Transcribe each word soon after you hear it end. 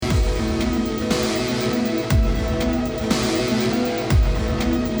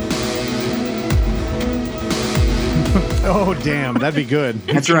Oh, damn. That'd be good.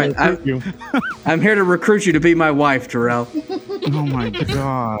 That's right. I'm here to recruit you to be my wife, Terrell. Oh my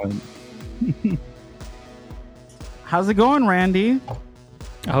God. How's it going, Randy?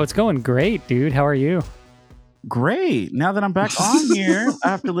 Oh, it's going great, dude. How are you? Great. Now that I'm back on here,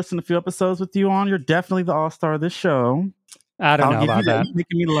 after listening to a few episodes with you on, you're definitely the all-star of this show. I don't know about that. You're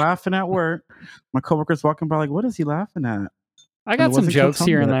making me laughing at work. My coworkers walking by like, what is he laughing at? I got some jokes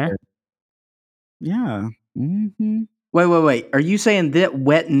here and there. Yeah. Mm-hmm. Wait. Are you saying that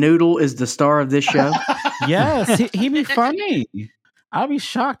wet noodle is the star of this show? Yes. He be funny. I'd be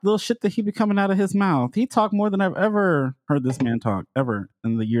shocked, little shit that he be coming out of his mouth. He talked more than I've ever heard this man talk, ever,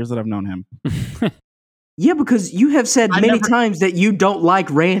 in the years that I've known him. Yeah, because you have said many times that you don't like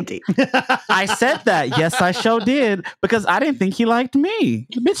Randy. I said that. Yes, I sure did. Because I didn't think he liked me.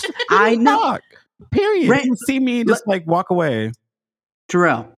 Bitch, I know. Talk. Period. You see me just like walk away.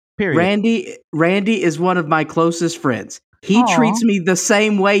 Terrell. Period. Randy is one of my closest friends. He treats me the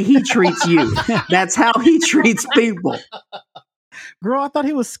same way he treats you. That's how he treats people. Girl, I thought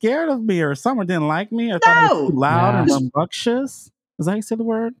he was scared of me or someone didn't like me. I thought he was too loud and rambunctious. Is that how you say the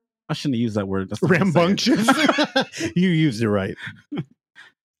word? I shouldn't have used that word. That's rambunctious. You used it right.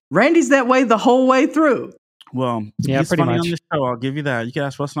 Randy's that way the whole way through. Well, yeah, he's pretty funny much on the show. I'll give you that. You can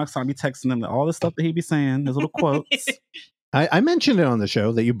ask Russ next time. I'll be texting him all the stuff that he be saying, his little quotes. I mentioned it on the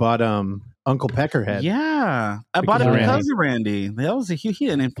show that you bought Uncle Peckerhead. Yeah, I bought it because of Randy. That was he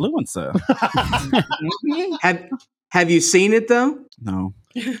an influencer. Have you seen it though? No.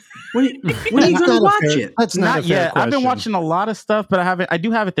 When are you going to watch it? That's not yet. I've been watching a lot of stuff, but I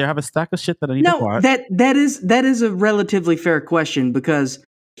do have it there. I have a stack of shit that I need to watch. That is a relatively fair question because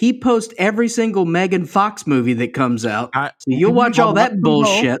he posts every single Megan Fox movie that comes out. So you'll watch all that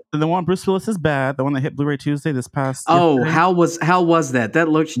bullshit. The one Bruce Willis is bad. The one that hit Bluray Tuesday this past. Oh, how was that? That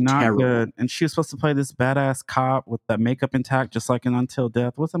looks not terrible. Good. And she was supposed to play this badass cop with that makeup intact, just like in Until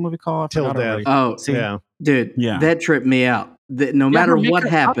Death. What's that movie called? Till Death. Oh, yeah, dude. Yeah, that tripped me out. No matter what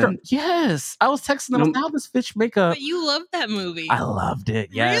happened. Yes, I was texting them. Now this bitch makeup. But you loved that movie. I loved it.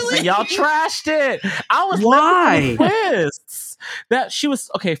 Yes, really? And y'all trashed it. I was why twists that she was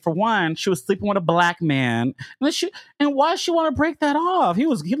okay. For one, she was sleeping with a black man, and why she want to break that off? He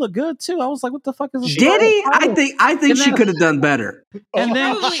looked good too. I was like, what the fuck is this? Did he? I think she could have done better. And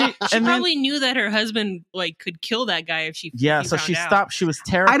then she probably knew that her husband could kill that guy if she. Yeah, so she stopped. She was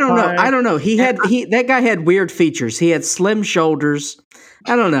terrified. I don't know. That guy had weird features. He had slim shoulders.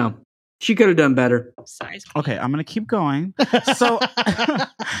 I don't know. She could have done better. Okay, I'm gonna keep going. So,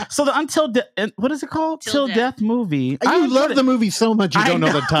 the Until Death, what is it called? Till Death movie. You love the movie so much you don't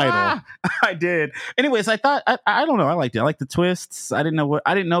know the title. I did. Anyways, I thought I don't know. I liked it. I liked the twists. I didn't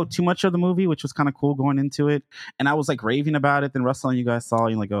know too much of the movie, which was kind of cool going into it. And I was like raving about it. Then Russell and you guys saw,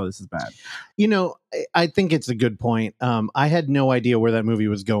 you're like, oh, this is bad. You know, I think it's a good point. I had no idea where that movie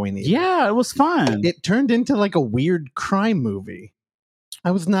was going either. Yeah, it was fun. It turned into like a weird crime movie. I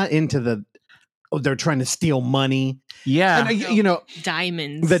was not into they're trying to steal money. Yeah. And,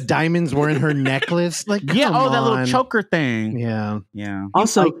 diamonds. The diamonds were in her necklace. Like, that little choker thing. Yeah. Yeah.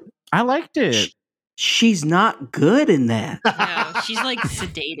 Also, I liked it. She's not good in that. No, she's like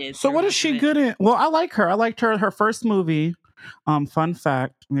sedated. So what is she good in? Well, I like her. I liked her first movie. Fun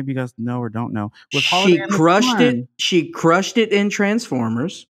fact, maybe you guys know or don't know. She crushed it. She crushed it in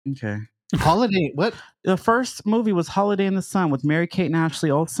Transformers. Okay. Holiday, what? The first movie was Holiday in the Sun with Mary-Kate and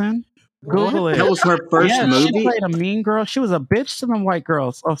Ashley Olsen. Google it. That was her first movie? She played a mean girl. She was a bitch to them white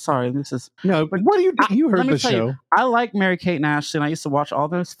girls. Oh, sorry. No, but what do you do? You heard the show. I like Mary-Kate and Ashley, and I used to watch all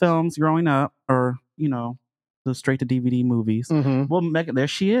those films growing up, or, the straight-to-DVD movies. Mm-hmm. Well, there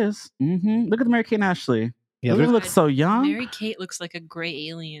she is. Mm-hmm. Look at the Mary-Kate and Ashley. Yeah, they look so young. Mary-Kate looks like a gray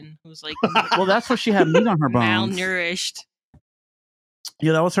alien who's like... Well, that's where she had meat on her bones. Malnourished.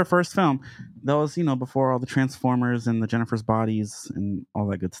 Yeah, that was her first film. That was, before all the Transformers and the Jennifer's Bodies and all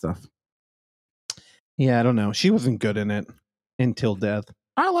that good stuff. Yeah, I don't know. She wasn't good in it until Death.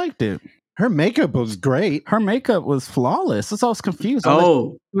 I liked it. Her makeup was great. Her makeup was flawless. That's all I was confused.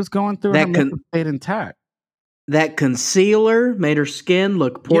 It was going through her makeup stayed intact. That concealer made her skin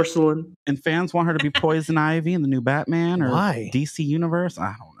look porcelain. Yeah. And fans want her to be Poison Ivy in the new Batman or Why? DC Universe.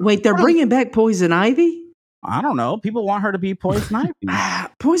 I don't know. Wait, they're bringing back Poison Ivy? I don't know. People want her to be Poison Ivy.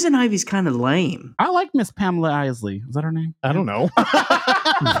 Poison Ivy's kind of lame. I like Miss Pamela Isley. Is that her name? I don't know.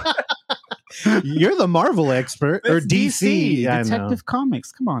 You're the Marvel expert. Or DC. Detective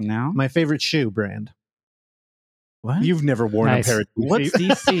Comics. Come on now. My favorite shoe brand. What? You've never worn a pair of shoes. What's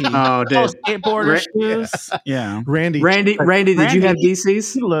DC? Oh, dude. Skateboarder shoes. Yeah. Randy, did you have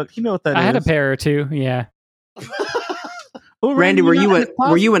DCs? Look, you know what that is. I had a pair or two, yeah. Randy, were you an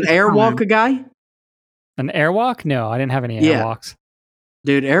Airwalker guy? An airwalk? No, I didn't have any Yeah. airwalks.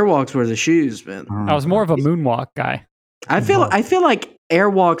 Dude, airwalks were the shoes, man. I was more of a moonwalk guy. I feel like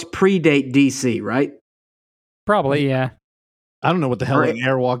airwalks predate DC, right? Probably, yeah. I don't know what the hell Right. an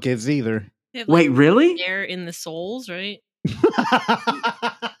airwalk is either. They have, Wait, really? air in the soles, right?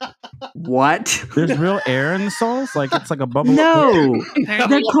 What? There's real air in the souls? Like it's like a bubble? No. Apparently,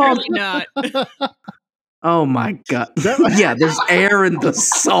 They're called- apparently not. Oh my god. Yeah, there's air in the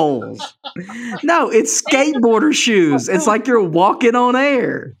soles. No, it's skateboarder shoes. It's like you're walking on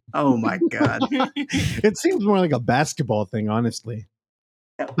air. Oh my god. It seems more like a basketball thing, honestly.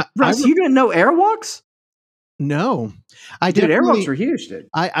 Russ, you didn't know airwalks? No, I Dude, definitely. airwalks are huge, dude.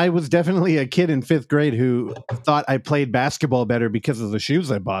 I was definitely a kid in 5th grade who thought I played basketball better because of the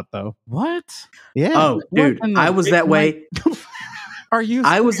shoes I bought, though. What? Yeah. Oh, dude, in the I was big that way. Are you?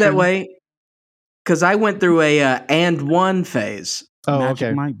 I was that serious? way because I went through a and one phase. Oh, Magic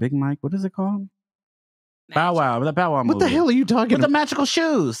okay. Mike, Big Mike. What is it called? Bow Wow. The Bow Wow movie. What the hell are you talking With the about? magical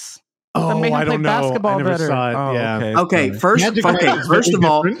shoes. Oh, made him I play don't know. basketball I never better. saw it. Oh, Yeah. Okay, sorry. first Magic Mike is first very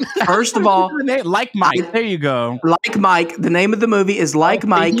of all, different. Like Mike. There you go. Like Mike, the name of the movie is Like Oh,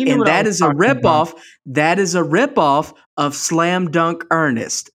 Mike, he knew and what I that was is a talking about. ripoff. That is a ripoff of Slam Dunk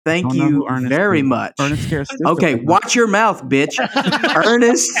Ernest. Thank Don't know you who Ernest very is. much. Ernest scares Okay, watch your mouth, bitch.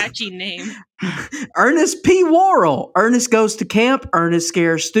 Ernest Catchy name. Ernest P. Worrell. Ernest goes to camp. Ernest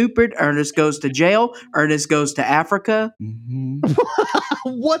scares stupid. Ernest goes to jail. Ernest goes to Africa. Mhm.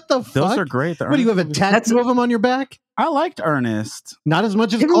 What the fuck? Those are great. The What do you have a Ernest movies- tattoo of him on your back? I liked Ernest. Not as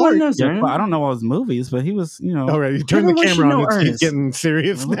much as Everyone Clark. knows Yeah, Ernest. but I don't know all his movies, but he was, you know. All right, you turn the Everyone should camera know on. It's Ernest. getting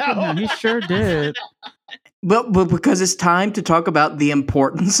serious Look at now. him. He sure did. But because it's time to talk about the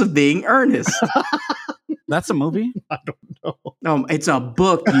importance of being earnest. That's a movie. It's a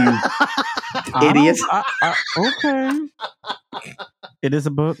book, you I idiot. Okay. It is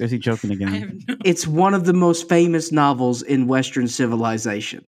a book. Is he joking I again? have no. It's one of the most famous novels in Western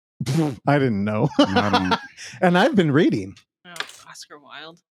civilization. I didn't know. No, I don't. And I've been reading. Oh, Oscar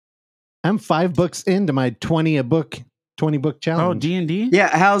Wilde. I'm 5 books into my 20 book Oh, challenge. D&D?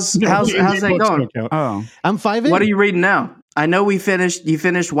 Yeah, how's No, that books going? don't count. Oh. I'm 5 in. What are you reading now? I know you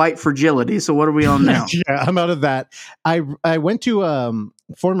finished White Fragility, so what are we on now? Yeah, I'm out of that. I went to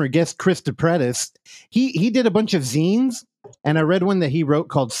former guest Chris DePredis. He did a bunch of zines, and I read one that he wrote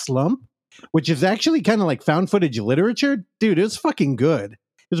called Slump, which is actually kind of like found footage literature. Dude, it was fucking good.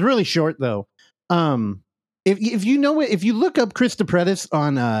 It was really short though. If you know it, if you look up Chris DePredis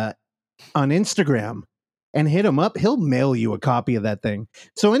on Instagram and hit him up, he'll mail you a copy of that thing.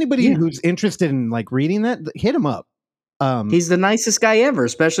 So anybody Yeah. who's interested in like reading that, hit him up. He's the nicest guy ever,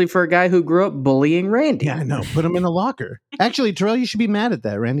 especially for a guy who grew up bullying Randy. Yeah, I know. Put him in a locker. Actually, Terrell, you should be mad at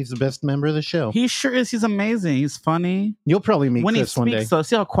that. Randy's the best member of the show. He sure is. He's amazing. He's funny. You'll probably meet When he Chris one day. speaks, though,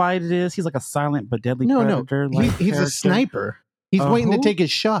 see how quiet it is? He's like a silent but deadly No, predator. He's like a character. sniper. He's waiting to who? take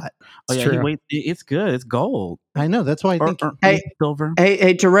his shot. Oh, It's yeah, he true. waits. It's good. It's gold. I know. That's why I think. Hey. silver.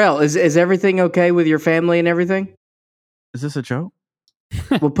 Hey, Terrell, is everything okay with your family and everything? Is this a joke?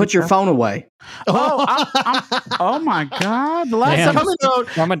 Well, put your phone away. Oh my God! The last Damn. episode,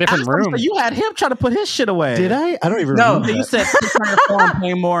 I'm a different room. you had him try to put his shit away. Did I? I don't even No. remember. You that. said "Put on your phone,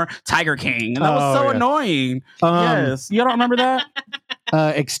 pay more, Tiger King," and that was Oh, so yeah. annoying. Um, Yes, you don't remember that?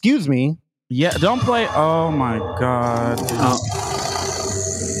 Excuse me. Yeah, don't play. Oh my God!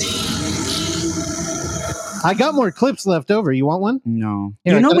 I got more clips left over. You want one? No.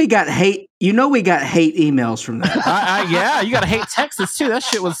 Here, You I know got- we got hate. You know we got hate emails from that. Yeah, you gotta hate Texas too. That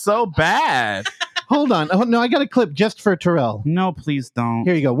shit was so bad. Hold on. Oh, no, I got a clip just for Terrell. No, please don't.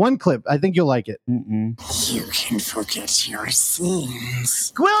 Here you go. One clip. I think you'll like it. Mm-mm. You can forget your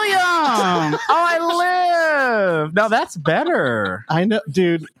sins. William! Oh, I live! No, that's better. I know,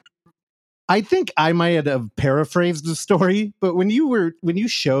 dude. I think I might have paraphrased the story, but when you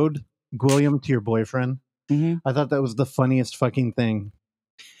showed William to your boyfriend, Mhm. I thought that was the funniest fucking thing.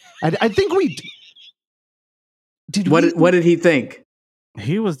 I think we did. What did he think?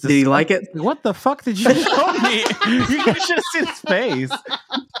 He was Did he like it? What the fuck did you show me? You should have seen his face.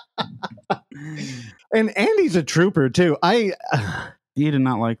 And Andy's a trooper too. He did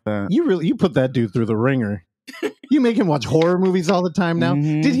not like that. You put that dude through the ringer. You make him watch horror movies all the time now.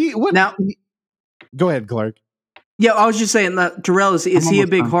 Mhm. Did he? What? Now- Go ahead, Clark. Yeah, I was just saying that Terrell is he a almost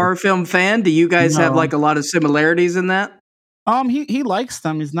big done. horror film fan? Do you guys have No. like a lot of similarities in that? He likes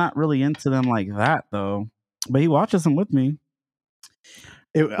them. He's not really into them like that though. But he watches them with me.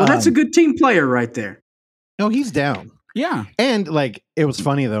 Well, that's a good team player right there. No, he's down. Yeah. And like, it was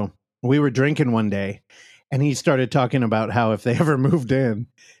funny though. We were drinking one day, and he started talking about how if they ever moved in,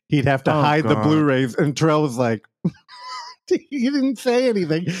 he'd have to Oh, hide the God. Blu-rays. And Terrell was like, You didn't say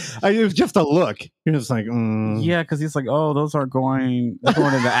anything. It was just a look. You're just like, Yeah, because he's like, oh, those are going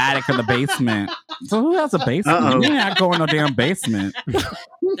in the attic or the basement. So who has a basement? Uh-oh. You're not going no damn basement.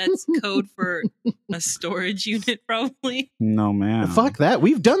 That's code for a storage unit, probably. No, man. Fuck that.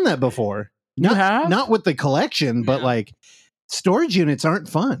 We've done that before. You have? Not with the collection, but No. like storage units aren't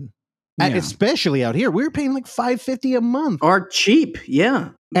fun. Yeah. Especially out here. We were paying like $5.50 a month. Or cheap, yeah.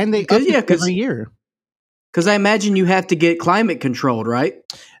 And they Good, up yeah, it 'cause- every year. Because I imagine you have to get climate controlled, right?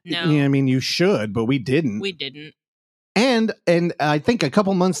 No, Yeah, I mean, you should, but we didn't. we didn't. And I think a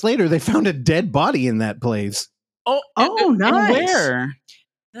couple months later, they found a dead body in that place. Oh, And nice. where?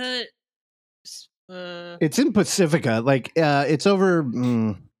 The It's in Pacifica. Like, it's over.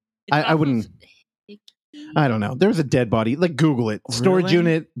 I wouldn't. I don't know. There's a dead body. Like, Google it. Storage Really?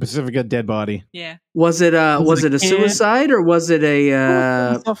 unit, Pacifica, dead body. Yeah. Was it Was it a a kid? suicide or was it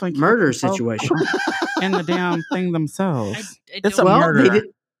a Himself and murder himself situation? And the damn thing themselves. I It's don't, a Well, murder. they did.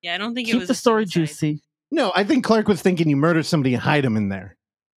 yeah, I don't think it Keep was the a story suicide. juicy. No, I think Clark was thinking you murder somebody and hide them in there.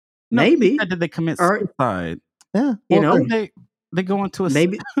 No, Maybe. Did they commit Or- suicide? Yeah. You Well, know, they go into a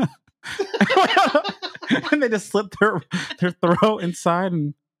maybe. and they just slip their throat inside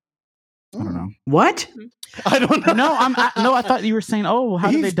and I don't know. What? I don't know. No, I thought you were saying, oh, how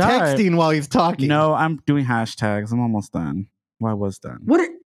did He's they die? texting while he's talking. No, I'm doing hashtags. I'm almost done. Well, I was done. What?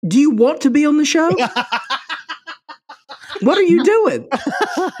 Do you want to be on the show? What are you doing?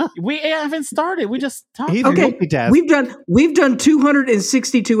 We haven't started. We just talked. He's Okay, multitasking. we've done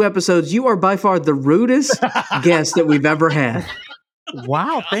 262 episodes. You are by far the rudest guest that we've ever had.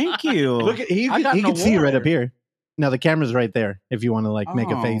 Wow, thank you. Look at he I got an can see right award. up here. Now the camera's right there. If you want to like make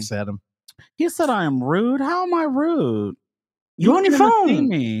a Oh. face at him. He said I am rude. How am I rude? You're on your didn't even see phone.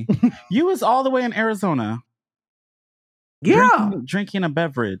 me. You was all the way in Arizona. Yeah. Drinking a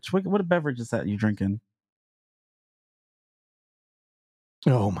beverage. What beverage is that you drinking?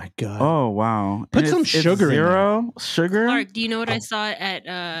 Oh my god! Oh wow! Put And some it's sugar in there. Zero sugar. Clark, do you know what I saw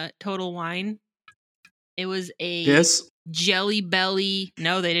at Total Wine? It was a Yes. Jelly Belly.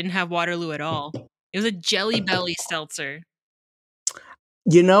 No, they didn't have Waterloo at all. It was a Jelly Belly seltzer.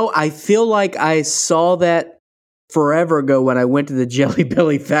 You know, I feel like I saw that forever ago when I went to the Jelly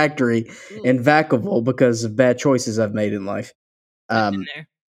Belly factory in Vacaville because of bad choices I've made in life. I've been there.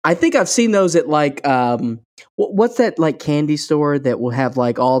 I think I've seen those at like what's that like candy store that will have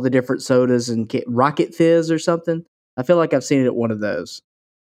like all the different sodas and Rocket Fizz or something. I feel like I've seen it at one of those.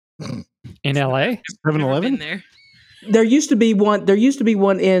 In LA? 7-Eleven? Been there. There used to be one. There used to be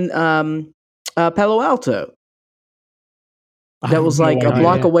one in Palo Alto that was like a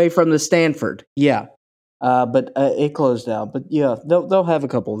block away from the Stanford. Yeah, but it closed down. But yeah, they'll have a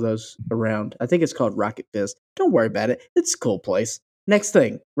couple of those around. I think it's called Rocket Fizz. Don't worry about it. It's a cool place. Next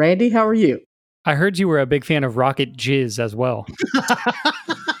thing, Randy, how are you? I heard you were a big fan of Rocket Jizz as well.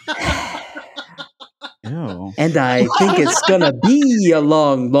 Ew. And I think it's gonna be a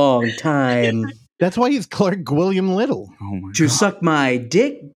long, long time That's why he's Clark William Little. Oh my to god. suck my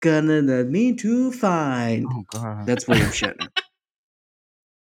dick. Gonna me to find. Oh god. That's William Shatner.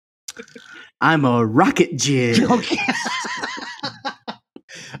 I'm a rocket jizz. Okay.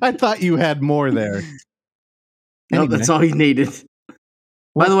 I thought you had more there. No, Anyway. that's all you needed.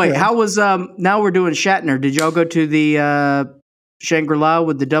 By the way, how was now we're doing Shatner. Did y'all go to the Shangri-La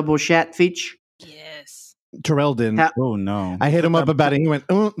with the double Shat feature? Yes. Terrell didn't. Ha- Oh no. I hit him up about it. He went,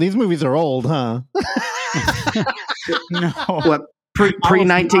 "Oh, these movies are old, huh?" No. What pre I was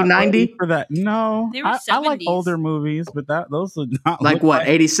not 1990? ready for that. No. They were I like 70s. older movies, but those are not Like look what?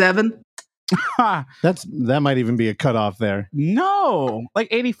 87? That might even be a cutoff there. No, like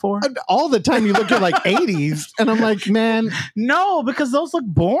 84. All the time you look at like 80s, and I'm like, man, No, because those look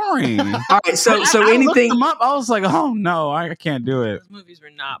boring. All right, so I looked anything. them up, I was like, oh no, I can't do it. Those movies were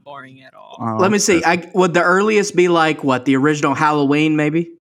not boring at all. Oh, Let me see. Would the earliest be like what? The original Halloween,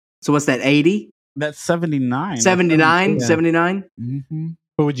 maybe? So what's that, 80? That's 79. 79? Yeah. 79? Mm-hmm.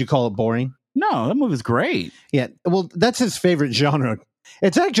 what would you call it? Boring? No, that movie's great. Yeah. Well, that's his favorite genre.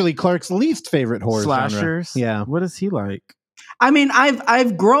 It's actually Clark's least favorite horror Slashers. genre. Yeah. What is he like? I mean,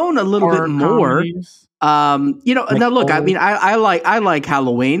 I've grown a little Horror bit more. comedies? You know, Like now look, I old- mean, I like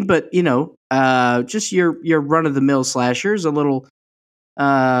Halloween, but you know, just your run of the mill slashers, a little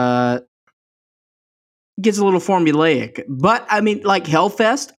gets a little formulaic. But I mean, like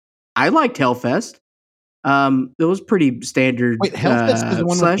Hellfest, I liked Hellfest. It was pretty standard. Wait, Hellfest is the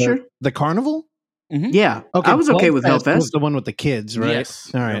one slasher. with the carnival? Yeah, Okay, I was okay with Bloodfest was Hellfest. the one with the kids, right?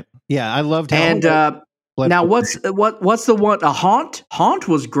 Yes. All right. Yeah, I loved And Hellfest. now what's the one? A Haunt? Haunt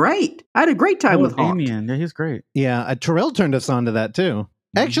was great. I had a great time with Haunt. Damien. Yeah, he's great. Yeah, Terrell turned us on to that too.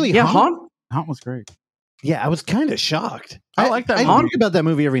 Actually, Yeah, Haunt, Haunt. Haunt was great. Yeah, I was kind of shocked. I like that I movie. think about that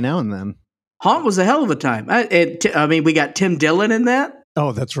movie every now and then. Haunt was a hell of a time. I mean, we got Tim Dillon in that.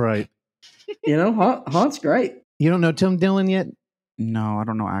 Oh, that's right. You know, Haunt's great. You don't know Tim Dillon yet? No, I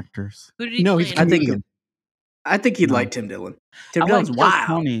don't know actors. Who did he No, play he's in? comedian. I think you'd No. like Tim Dillon. Tim I Dillon's like wild.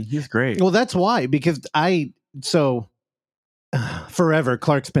 Tony. He's great. Well, that's why, because forever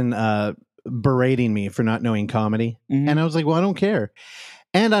Clark's been berating me for not knowing comedy. Mhm. And I was like, well, I don't care.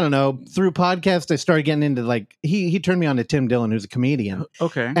 And I don't know, through podcasts, I started getting into like, he turned me on to Tim Dillon, who's a comedian.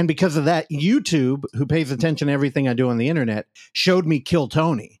 Okay. And because of that, YouTube, who pays attention to everything I do on the internet, showed me Kill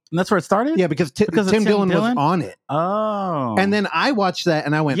Tony. And that's where it started? Yeah, because Because of Tim Tim Dillon was Dillon? on it. Oh. And then I watched that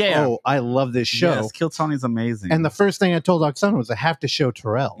and I went, Yeah. oh, I love this show. Yes, Kill Tony's amazing. And the first thing I told Oksana was I have to show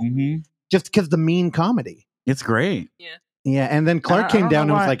Terrell, Mhm. just because the mean comedy. It's great. Yeah, and then Clark I came don't down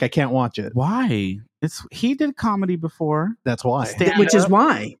know and was why- like, I can't watch it. Why? He did comedy before. That's why. Stand Which is up.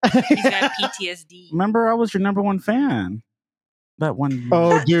 why. He's got PTSD. Remember, I was your number one fan. That one.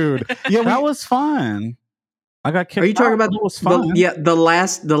 Oh, dude. Yeah, that was fun. I got kicked. Are you talking out, about but it was fun?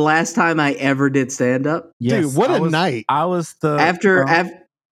 the last time I ever did stand up? Yes, dude, what I a was- night. I was the After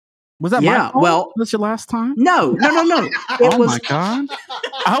Was that yeah, my fault? well- Was your last time? no. It Oh was my god!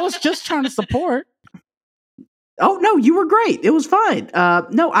 I was just trying to support. Oh no, you were great. It was fine.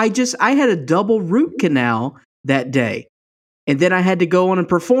 No, I had a double root canal that day, and then I had to go on and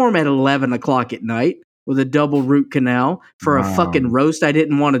perform at 11:00 at night with a double root canal for a Wow. fucking roast I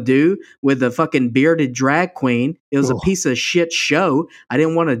didn't want to do with a fucking bearded drag queen. It was Ugh. a piece of shit show. I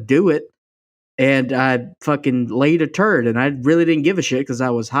didn't want to do it, and I fucking laid a turd, and I really didn't give a shit because I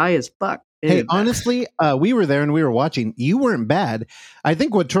was high as fuck. It Hey, didn't matter. honestly, we were there and we were watching. You weren't bad. I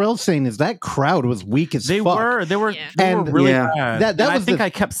think what Terrell's saying is that crowd was weak as They fuck. were. They were. Yeah. They were And- really Yeah. bad. That And I was think the- I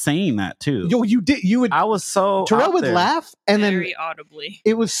kept saying that too. Yo, you did. You would. I was so. Terrell out would there. laugh, and then Very audibly.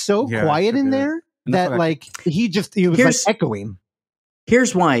 it was so Yeah, quiet I in forget. there And that's that what I- like he was Here's- like echoing.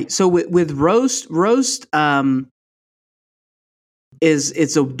 Here's why. So with roast, is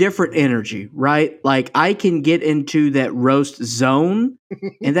it's a different energy, right? Like I can get into that roast zone,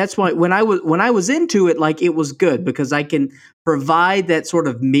 and that's why when I was into it, like it was good because I can provide that sort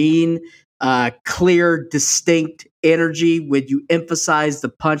of mean, clear, distinct energy when you emphasize the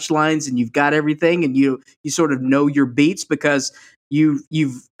punchlines and you've got everything, and you sort of know your beats because you've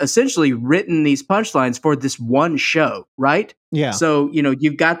essentially written these punchlines for this one show, right? Yeah. So,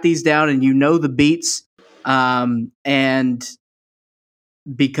 you've got these down and you know the beats. And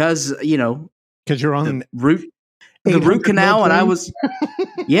because, Because you're on the root 800 canal and I Cocaine? was,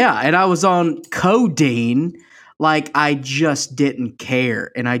 and I was on codeine, like I just didn't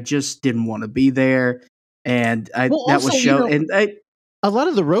care and I just didn't want to be there. And Well, that also, was show. you know- And a lot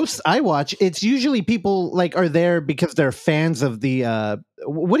of the roasts I watch, it's usually people like are there because they're fans of the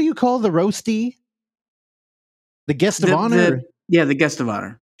what do you call the roasty? The guest of honor. the guest of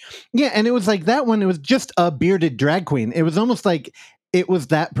honor. Yeah, and it was like that one. It was just a bearded drag queen. It was almost like it was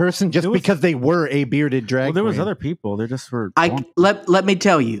that person just It was- because they were a bearded drag. Well, there was queen. other people. They just were. Let me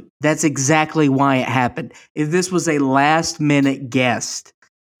tell you, that's exactly why it happened. If this was a last minute guest,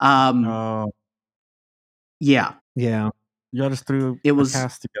 Oh, yeah, Yeah. y'all just threw It was- a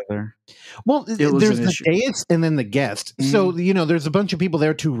cast together. Well, was there's an the issue. dais and then the guest. So, there's a bunch of people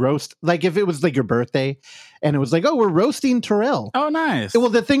there to roast. Like if it was like your birthday and it was like, oh, we're roasting Terrell. Oh, nice. Well,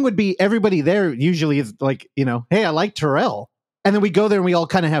 the thing would be everybody there usually is like, hey, I like Terrell. And then we go there and we all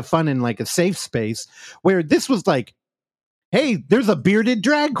kind of have fun in like a safe space where this was like, hey, there's a bearded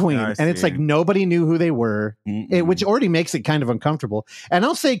drag queen. I And it's see. like nobody knew who they were, which already makes it kind of uncomfortable. And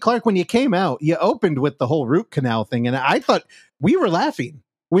I'll say, Clark, when you came out, you opened with the whole root canal thing. And I thought we were laughing.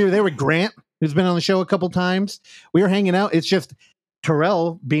 We were there with Grant, who's been on the show a couple times. We were hanging out. It's just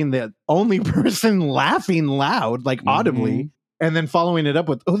Terrell being the only person laughing loud, like audibly, and then following it up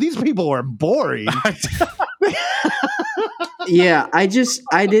with, oh, these people are boring. yeah.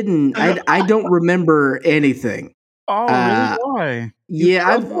 I don't remember anything. Oh, really? Why?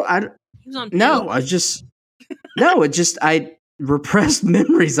 Yeah, He was on no, pills. I repressed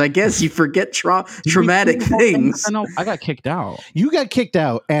memories. I guess you forget traumatic things. I know. I got kicked out. You got kicked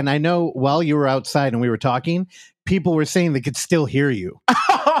out. And I know while you were outside and we were talking, people were saying they could still hear you.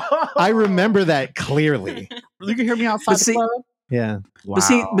 I remember that clearly. You can hear me outside But the see- club. Yeah.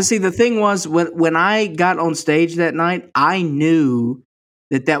 Wow. But see, the thing was when I got on stage that night, I knew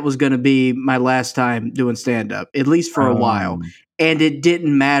that was going to be my last time doing stand up, at least for a while, and it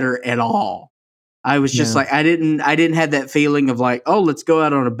didn't matter at all. I was just Yeah. like, I didn't have that feeling of like, oh, let's go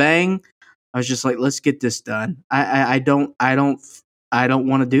out on a bang. I was just like, let's get this done. I don't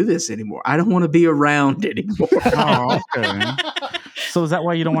want to do this anymore. I don't want to be around anymore. Oh, okay. So is that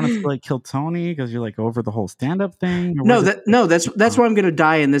why you don't want to like kill Tony because you're like over the whole stand-up thing? Or No, that's why I'm going to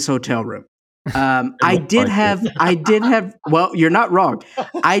die in this hotel room. I did have. Well, you're not wrong.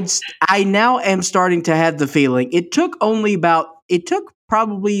 I now am starting to have the feeling. It took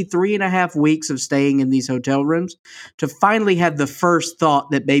probably 3.5 weeks of staying in these hotel rooms to finally have the first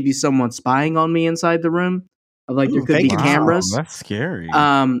thought that maybe someone's spying on me inside the room. Like there could be cameras. That's scary.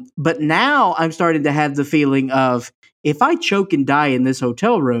 But now I'm starting to have the feeling of if I choke and die in this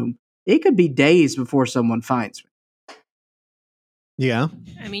hotel room, it could be days before someone finds me. Yeah.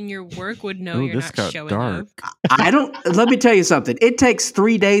 I mean, your work would know Ooh, you're this not got showing dark. up. Let me tell you something. It takes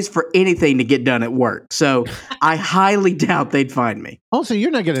 3 days for anything to get done at work. So I highly doubt they'd find me. Also, you're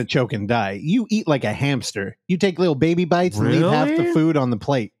not going to choke and die. You eat like a hamster. You take little baby bites and leave half the Really? food on the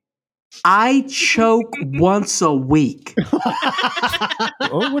plate. I choke once a week.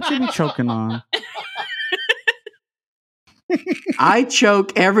 Oh, what you be choking on? I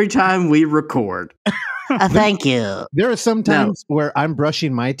choke every time we record. Thank you. There are some times where I'm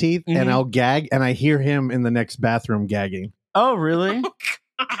brushing my teeth and Mhm. I'll gag and I hear him in the next bathroom gagging. Oh, really?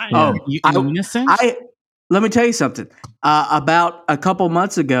 Oh, you I- innocent? Let me tell you something. About a couple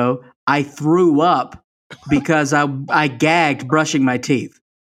months ago, I threw up because I gagged brushing my teeth.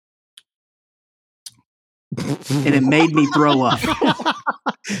 And it made me throw up.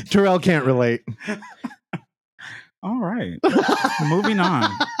 Terrell can't relate. All right. Moving on.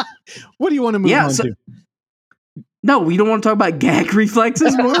 What do you want to move on to? No, we don't want to talk about gag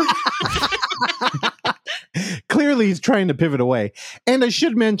reflexes more. Clearly, he's trying to pivot away. And I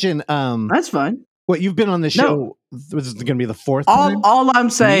should mention, That's fine. what you've been on the show. This is going to be the fourth time. All I'm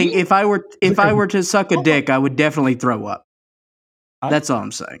saying, if I were to suck a dick, I would definitely throw up. That's all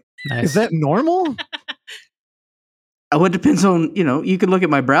I'm saying. Nice. Is that normal? Well, it depends on, you can look at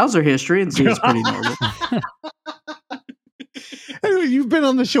my browser history and see it's pretty normal. Anyway, you've been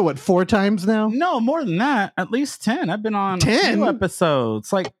on the show, what, 4 times now? No, more than that. At least 10. I've been on 10? a few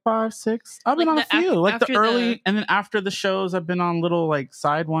episodes, like 5, 6. I've been Like on a the- few, like the after early, and then after the shows, I've been on little like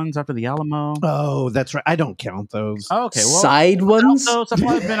side ones after the Alamo. Oh, that's right. I don't count those. Okay, well, Side ones? so I've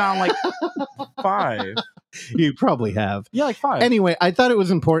probably been on like 5. You probably have. Yeah, like 5. Anyway, I thought it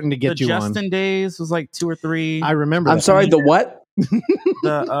was important to get the you Justin on. days was like 2 or 3. I remember I'm that. sorry, the what?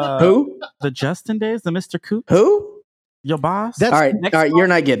 The Who? The Justin days, the Mr. Coop, Who? your boss. That's- All right, you're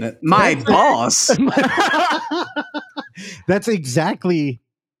not getting it. My boss. That's exactly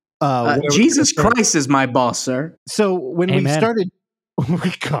what I was Jesus gonna say. Christ is my boss, sir. So when we Amen. started, oh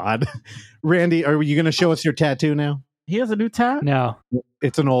my God, Randy, are you going to show us your tattoo now? He has a new tat. No.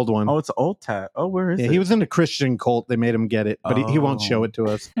 It's an old one. Oh, it's an old tat. Oh, where is Yeah, it? he was in a Christian cult. They made him get it, but he won't show Oh. it to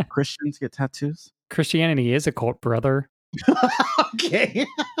us. Christians get tattoos. Christianity is a cult, brother. Okay.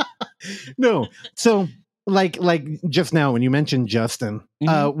 No. So like just now when you mentioned Justin,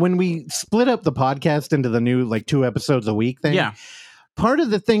 when we split up the podcast into the new like 2 episodes a week thing, Yeah. part of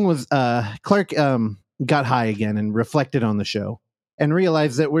the thing was Clark got high again and reflected on the show and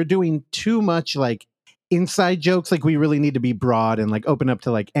realized that we're doing too much like inside jokes. Like we really need to be broad and like open up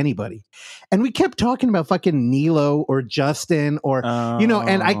to like anybody. And we kept talking about fucking Nilo or Justin or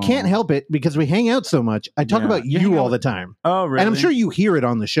and I can't help it because we hang out so much. I talk Yeah. about You hang you out all with- the time. Oh, really? And I'm sure you hear it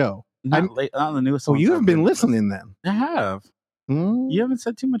on the show. not on the newest Oh, ones you have I've been heard. listening then. I have. Hmm? You haven't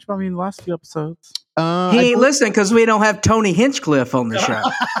said too much about me in the last few episodes. He I ain't listening because we don't have Tony Hinchcliffe on the show.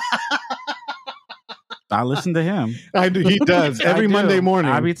 I listen to him he does every I do. Monday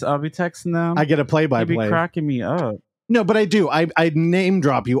morning. I'll be texting them. I get a He'd be play-by-play. cracking me up. No, but I do. I name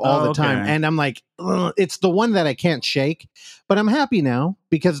drop you all Oh, the time, okay. and I'm like, ugh, it's the one that I can't shake. But I'm happy now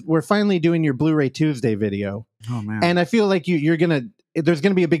because we're finally doing your Bluray Tuesday video, Oh man. and I feel like there's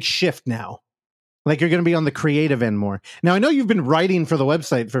gonna be a big shift now. Like you're gonna be on the creative end more. Now I know you've been writing for the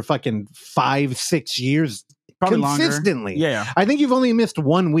website for fucking 5-6 years Probably consistently. longer. Yeah. I think you've only missed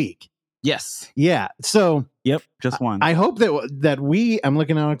 1 week. Yes. Yeah, so Yep. Just one. I hope that I'm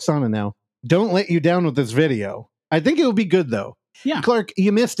looking at Oksana now. Don't let you down with this video. I think it will be good though. Yeah. Clark,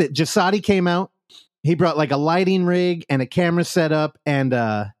 you missed it. Jasadi came out. He brought like a lighting rig and a camera setup, and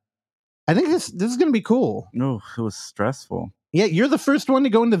I think this is going to be cool. No, it was stressful. Yeah, you're the first one to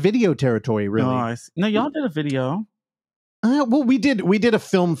go into video territory, really. No, y'all did a video. Well, we did a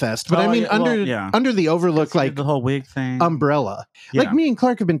film fest, but Oh, I mean yeah, well, under the Overlook So you did like the whole wig thing. umbrella. Yeah. Like me and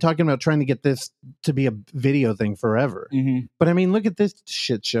Clark have been talking about trying to get this to be a video thing forever. Mhm. But I mean, look at this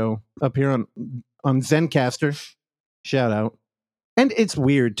shit show up here on Zencaster. Shout out. And it's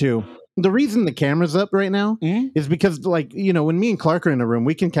weird too. The reason the camera's up right now Mhm. is because like, when me and Clark are in a room,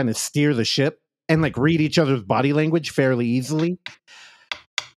 we can kind of steer the ship and like read each other's body language fairly easily.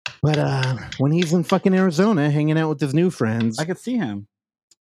 But when he's in fucking Arizona hanging out with his new friends, I could see him.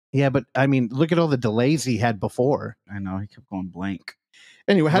 yeah, but I mean, look at all the delays he had before. I know he kept going blank.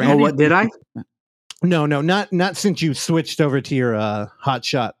 Anyway, how Oh, what did I? No, not since you switched over to your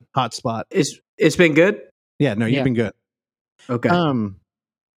hotspot. It's been good. Yeah, no, you've Yeah. been good. Okay.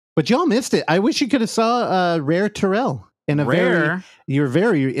 But y'all missed it. I wish you could have saw rare Terrell in a Rare? you're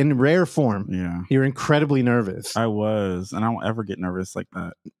in rare form. Yeah, You're incredibly nervous. I was, and I won't ever get nervous like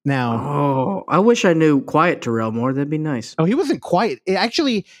that. Now, Oh, I wish I knew Quiet Terrell more. That'd be nice. he wasn't quiet.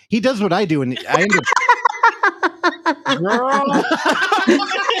 Actually, he does what I do, and I end up Girl,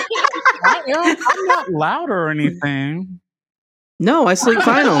 I'm not loud or anything. No, I sleep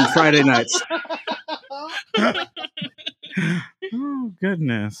fine on Friday nights. Oh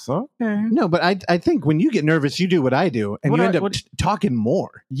goodness. Okay. No, but I think when you get nervous, you do what I do, and you end up talking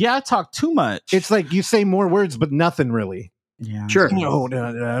more. Yeah, I talk too much. It's like you say more words, but nothing really. Yeah. Sure.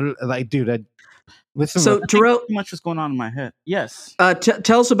 No, like, dude, listen. So Terrell, Too much is going on in my head. Yes.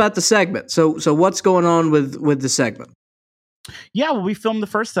 tell us about the segment. So what's going on with the segment? Yeah, well, we filmed the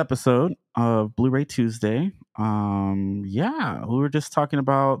first episode of Bluray Tuesday. Yeah, we were just talking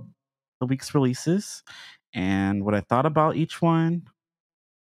about the week's releases and what I thought about each one.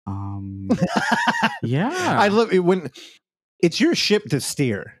 Yeah, I love it when it's your ship to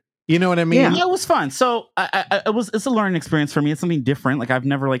steer. You know what I mean? Yeah, it was fun. So it's a learning experience for me. It's something different. Like I've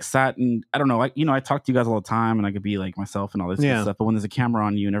never like sat and I don't know. I talk to you guys all the time, and I could be like myself and all this good stuff. But when there's a camera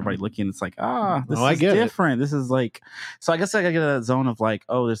on you and everybody looking, it's like this is different. This is like. So I guess I gotta get that zone of like,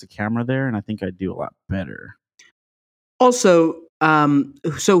 oh, there's a camera there, and I think I do a lot better. Also,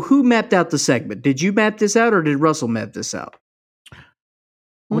 so who mapped out the segment? Did you map this out, or did Russell map this out?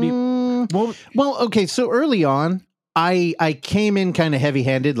 What do you? Well, okay. So early on, I came in kind of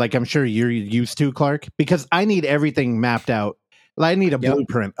heavy-handed, like I'm sure you're used to, Clark, because I need everything mapped out. I need a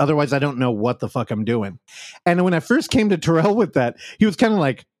blueprint. Otherwise, I don't know what the fuck I'm doing. And when I first came to Terrell with that, he was kind of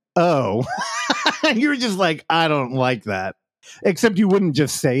like, oh. You were just like, I don't like that. Except you wouldn't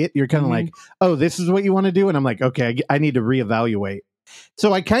just say it. You're kind of like, oh, this is what you want to do? And I'm like, okay, I need to reevaluate.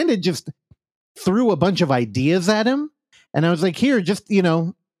 So I kind of just threw a bunch of ideas at him. And I was like, here, just,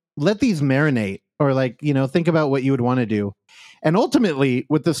 let these marinate. Or think about what you would want to do. And ultimately,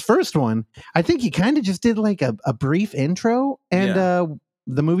 with this first one, I think he kind of just did like a brief intro and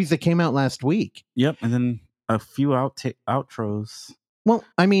the movies that came out last week. Yep, and then a few outros. Well,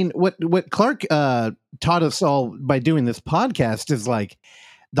 I mean, what Clark taught us all by doing this podcast is like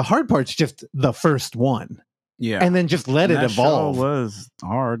the hard part's just the first one. Yeah. And then just let it evolve. Show was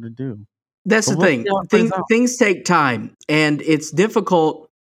hard to do. That's the thing. Things take time, and it's difficult.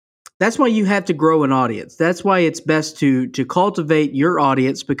 That's why you have to grow an audience. That's why it's best to cultivate your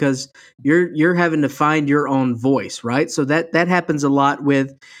audience, because you're having to find your own voice, right? So that happens a lot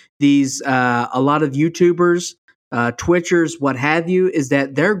with these a lot of YouTubers, Twitchers, what have you, is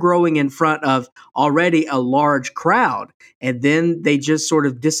that they're growing in front of already a large crowd, and then they just sort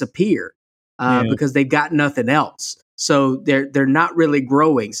of disappear because they've got nothing else. So they're not really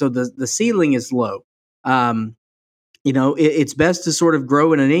growing. So the ceiling is low. It's best to sort of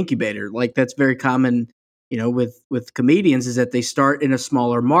grow in an incubator. Like that's very common, with comedians, is that they start in a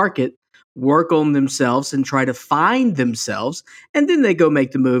smaller market, work on themselves and try to find themselves. And then they go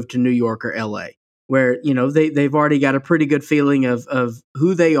make the move to New York or LA, where, they've already got a pretty good feeling of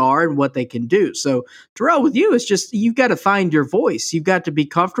who they are and what they can do. So Terrell, with you, it's just, you've got to find your voice. You've got to be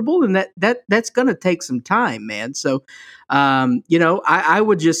comfortable, and that's going to take some time, man. So, I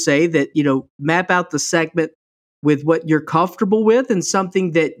would just say that, map out the segment with what you're comfortable with and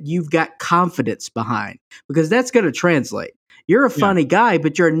something that you've got confidence behind, because that's going to translate. You're a funny guy,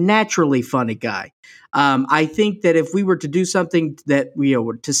 but you're a naturally funny guy. I think that if we were to do something that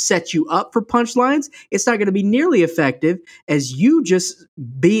to set you up for punchlines, it's not going to be nearly effective as you just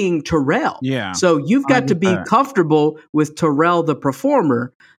being Terrell. Yeah. So you've got to be comfortable with Terrell the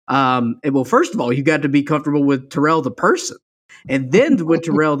performer. Well, first of all, you've got to be comfortable with Terrell the person. And then with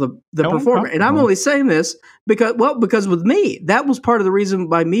Terrell the performer. And I'm only saying this because with me, that was part of the reason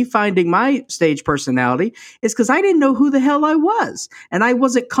by me finding my stage personality, is because I didn't know who the hell I was. And I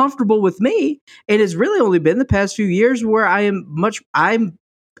wasn't comfortable with me. It has really only been the past few years where I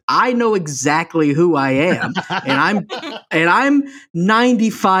know exactly who I am. and I'm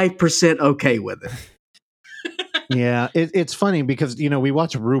 95% okay with it. Yeah, it's funny because we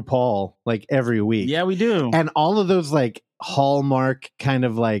watch RuPaul like every week. Yeah, we do. And all of those like Hallmark kind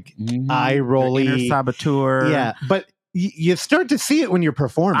of like eye rolly, inner saboteur. Yeah, but you start to see it when you're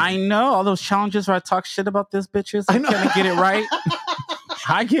performing. I know all those challenges where I talk shit about this bitches. I know. Can't get it right.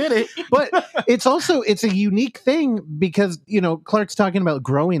 I get it. But it's a unique thing because, Clark's talking about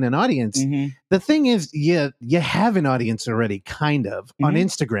growing an audience. Mm-hmm. The thing is, you have an audience already, kind of, on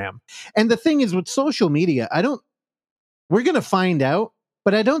Instagram. And the thing is with social media, we're going to find out,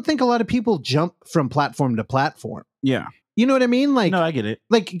 but I don't think a lot of people jump from platform to platform. Yeah. You know what I mean? Like, no, I get it.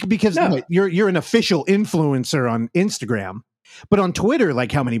 Like, because you're an official influencer on Instagram, but on Twitter,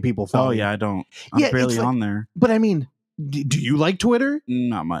 like, how many people follow? Oh, yeah, I don't. I'm barely on there. But I mean, do you like Twitter?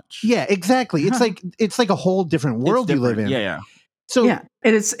 Not much. Yeah, exactly. It's like a whole different world you live in. Yeah. So and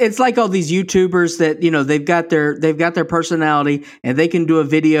it's like all these YouTubers that they've got their personality and they can do a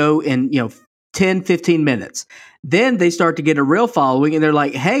video in 10, 15 minutes. Then they start to get a real following and they're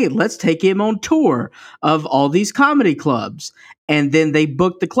like, hey, let's take him on tour of all these comedy clubs. And then they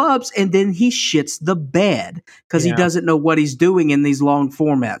book the clubs and then he shits the bed because he doesn't know what he's doing in these long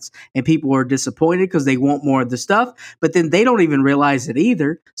formats. And people are disappointed because they want more of the stuff, but then they don't even realize it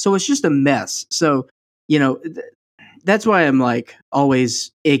either. So it's just a mess. So, that's why I'm like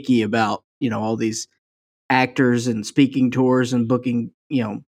always icky about, all these actors and speaking tours and booking,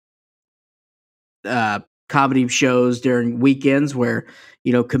 comedy shows during weekends where,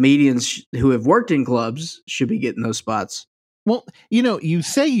 comedians who have worked in clubs should be getting those spots. Well, you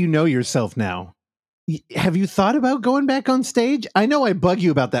say yourself now. Have you thought about going back on stage? I know I bug you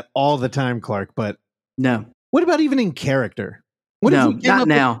about that all the time, Clark, but no. What about even in character? Not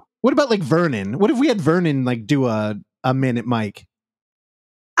now. What about like Vernon? What if we had Vernon like do a minute mic?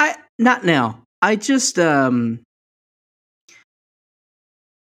 Not now. I just I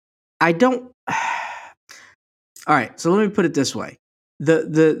don't. All right, so let me put it this way: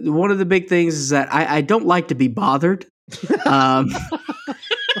 the one of the big things is that I don't like to be bothered, and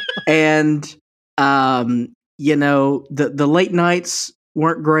the late nights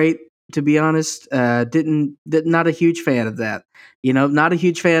weren't great, to be honest. Not a huge fan of that. Not a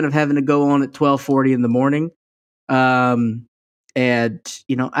huge fan of having to go on at 12:40 in the morning. I'm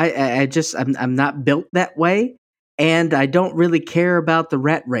not built that way. And I don't really care about the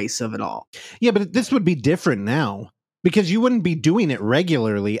rat race of it all. Yeah, but this would be different now because you wouldn't be doing it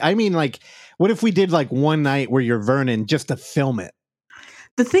regularly. I mean, like, what if we did like one night where you're Vernon just to film it?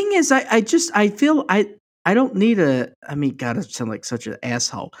 The thing is, I feel I don't need God, I sound like such an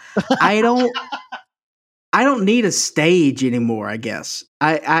asshole. I don't need a stage anymore, I guess.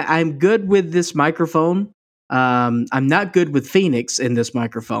 I'm good with this microphone. I'm not good with Phoenix in this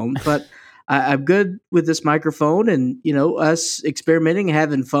microphone, but I'm good with this microphone and, us experimenting,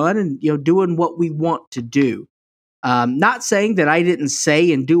 having fun and, doing what we want to do. Not saying that I didn't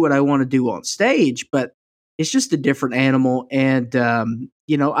say and do what I want to do on stage, but it's just a different animal. And,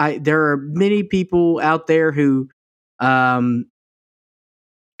 there are many people out there who could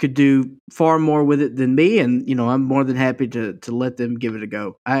do far more with it than me. And, I'm more than happy to let them give it a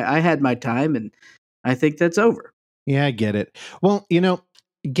go. I had my time and I think that's over. Yeah, I get it. Well,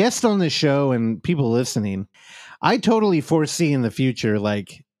 guests on the show and people listening, I totally foresee in the future,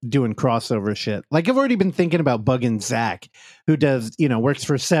 like doing crossover shit. Like I've already been thinking about bugging Zach, who does, works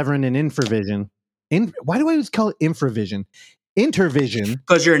for Severin and Infravision. Why do I always call it Infravision? Intervision.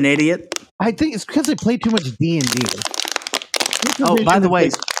 Because you're an idiot. I think it's because I play too much D&D. Oh, by the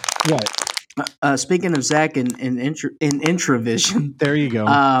way, what? Speaking of Zach and Intravision, there you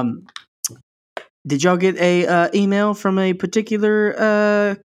go. Did y'all get a email from a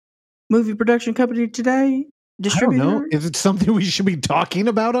particular movie production company today? Distributor? I don't know. Is it something we should be talking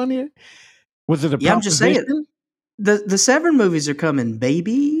about on here? Was it a I'm just saying. The Severin movies are coming,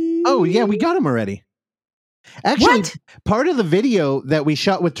 baby. Oh, yeah, we got them already. Actually, part of the video that we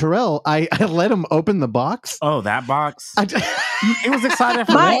shot with Terrell, I let him open the box. Oh, that box? He was excited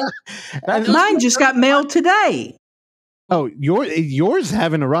for that. Mine just got mailed today. Oh, yours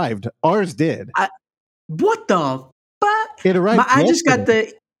haven't arrived. Ours did. What the fuck? It arrived. I just got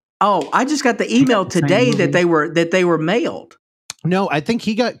the email today that they were mailed. No, I think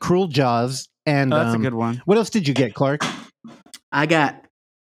he got Cruel Jaws and that's a good one. What else did you get, Clark? I got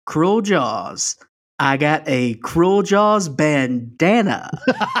Cruel Jaws. I got a Cruel Jaws bandana.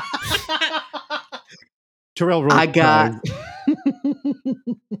 Terrell wrote I got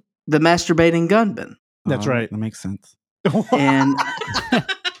the masturbating gunman. That's right. That makes sense. And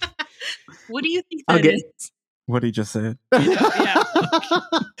what do you think that is? What he just said.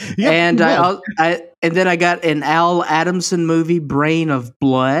 Yeah. And then I got an Al Adamson movie, Brain of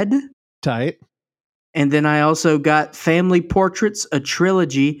Blood. Tight. And then I also got Family Portraits, a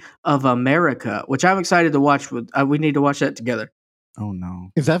trilogy of America, which I'm excited to watch. We need to watch that together. Oh, no.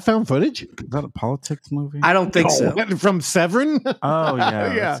 Is that found footage? Is that a politics movie? I don't think so. From Severin? Oh,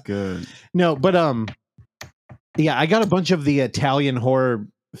 yeah. That's good. No, but Yeah, I got a bunch of the Italian horror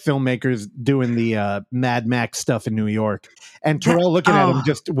filmmakers doing the Mad Max stuff in New York, and Terrell looking at him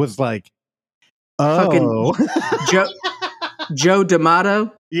just was like, "Oh, Joe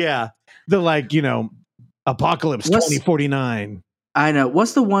D'Amato." Yeah, the Apocalypse 2049. I know.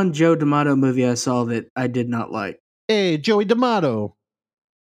 What's the one Joe D'Amato movie I saw that I did not like? Hey, Joey D'Amato.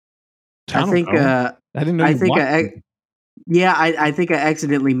 I think I didn't know. I think I think I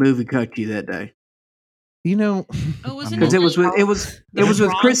accidentally movie cut you that day. Because it was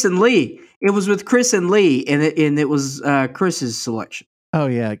with Chris and Lee. It was with Chris and Lee, and it was Chris's selection. Oh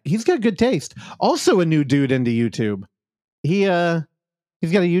yeah, he's got good taste. Also, a new dude into YouTube. He's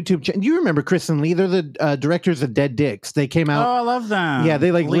got a YouTube channel. You remember Chris and Lee? They're the directors of Dead Dicks. They came out. Oh, I love them. Yeah,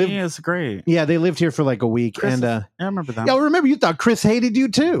 they Lee lived. is great. Yeah, they lived here for like a week, Chris, and I remember that. Yeah, remember you thought Chris hated you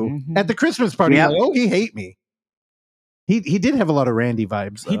too at the Christmas party. Yep. Like, oh, he hate me. He did have a lot of Randy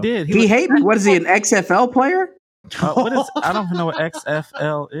vibes. Though. He did. He hate me. What is he? An XFL player? What is? I don't even know what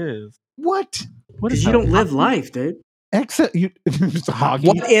XFL is. What? What is? Because you don't live life, dude. It's hockey.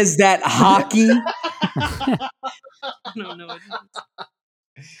 What is that hockey? I don't know what it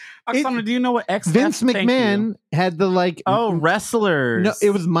is. Oksana, do you know what XFL? Vince McMahon had the wrestlers. No,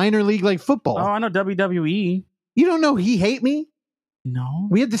 it was minor league like football. Oh, I know WWE. You don't know He Hate Me? No.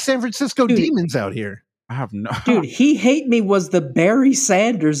 We had the San Francisco Demons out here. I have no. Dude, He Hate Me was the Barry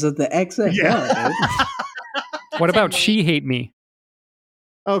Sanders of the XFL. Yeah. Dude. What about She Hate Me?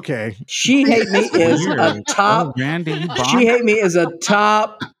 Okay. She Hate Me is a top. Randy She Hate Me is a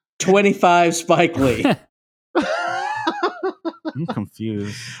top 25 Spike Lee. I'm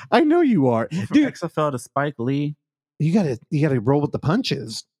confused. I know you are, dude. XFL to Spike Lee. You gotta roll with the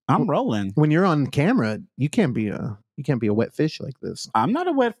punches. I'm rolling. When you're on camera, you can't be a wet fish like this. I'm not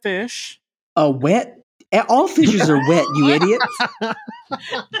a wet fish. A wet? All fishes are wet, you idiot.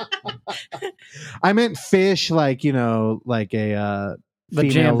 I meant fish, like a the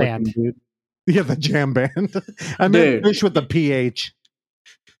jam band. Dude. Yeah, the jam band. I meant fish with the PH.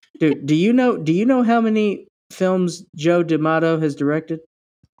 Dude, do you know how many films Joe D'Amato has directed?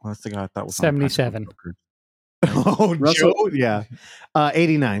 Well, that's the guy I thought was 77. Oh, Russell? Joe? Yeah.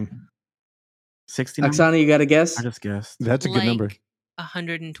 89. 69. Oksana, you got a guess? I just guessed. That's a good number.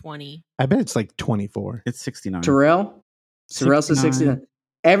 120. I bet it's like 24. It's 69. Terrell says 69.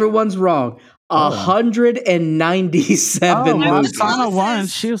 Everyone's wrong. 197 movies. Oksana won.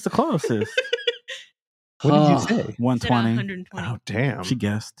 She was the closest. What did you say? 120. 120. Oh, damn. She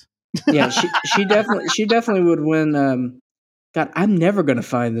guessed. Yeah, she definitely would win. God, I'm never gonna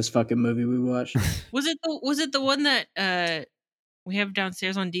find this fucking movie we watched. Was it the one that we have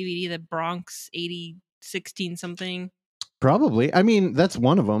downstairs on DVD, the Bronx 8016 something? Probably. I mean, that's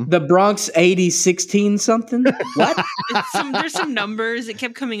one of them. The Bronx 8016 something? What? There's some numbers. It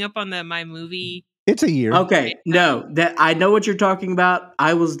kept coming up on my movie. It's a year. Okay, no, that I know what you're talking about.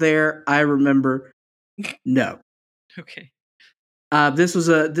 I was there. I remember. No. Okay. This was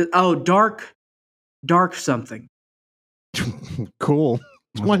dark something. Cool.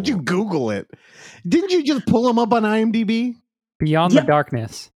 Why don't you Google it? Didn't you just pull them up on IMDb? Beyond the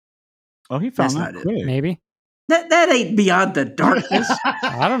Darkness. Oh, he found That's that not quick. Maybe. That ain't Beyond the Darkness.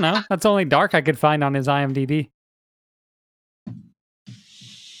 I don't know. That's the only dark I could find on his IMDb. All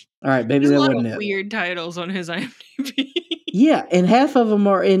right, maybe There's that a lot wasn't of it. weird titles on his IMDb. Yeah, and half of them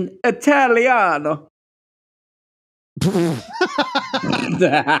are in Italiano.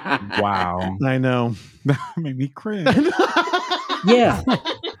 Wow. I know. That made me cringe. Yeah.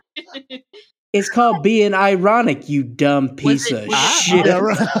 It's called Being Ironic, you dumb piece of shit. Yeah,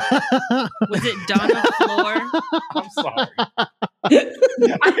 right. Was it Donna Floor? I'm sorry.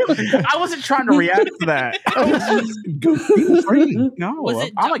 I wasn't trying to react to that. No, Was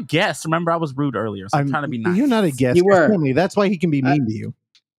it I'm a guest. Remember, I was rude earlier, so I'm trying to be nice. You're not a guest. You were. Family. That's why he can be mean to you.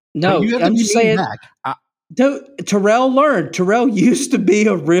 No, But you have to I'm be just mean saying. back. Terrell learned. Terrell used to be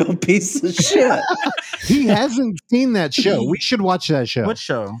a real piece of shit. He hasn't seen that show. We should watch that show. What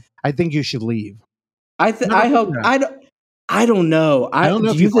show? I think you should leave. I hope. I don't know. I don't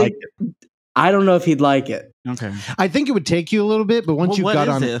know if he'd like it. I don't know if he'd like it. Okay. I think it would take you a little bit, but once you got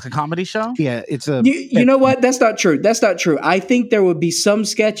on, it? Like a comedy show? Yeah, it's a. You know what? That's not true. That's not true. I think there would be some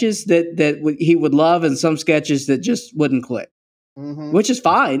sketches that he would love, and some sketches that just wouldn't click, which is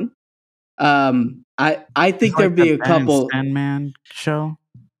fine. I think there'd be a couple. Sandman show.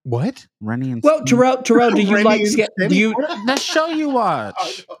 What? Rennie and Well, Terrell, do you like that show you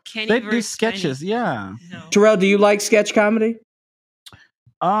watch? Kenny They do versus sketches, Kenny. yeah. No. Terrell, do you like sketch comedy?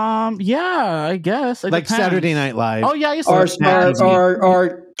 Yeah, I guess. It Like depends. Saturday Night Live. Oh yeah, I used to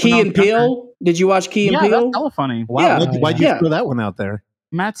Or Key and Peele? Did you watch Key and yeah, Peele? that's hella funny. Wow, Yeah. why'd you throw that one out there?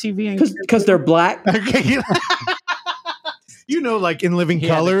 Matt TV and Because they're black. Okay. Like In Living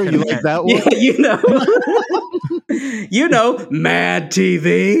Yeah, Color, the you like that one? Yeah, Mad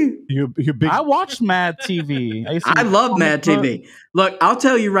TV. You big. I watched Mad TV. I love Mad TV. Look, I'll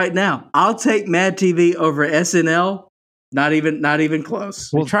tell you right now, I'll take Mad TV over SNL. Not even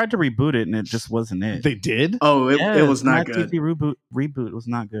close. We tried to reboot it and it just wasn't it. They did? Oh, it was not Mad good. TV reboot was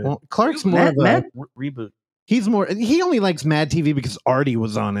not good. Well, Clark's more of a reboot. He only likes Mad TV because Artie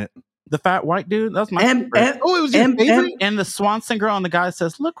was on it. The fat white dude. That's my favorite. It was your favorite. And the Swanson girl and the guy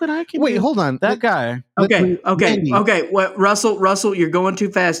says, "Look what I can." Wait, do. hold on. That guy. Okay. Well, Russell, you're going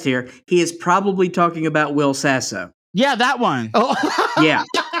too fast here. He is probably talking about Will Sasso. Yeah, that one. Oh, yeah.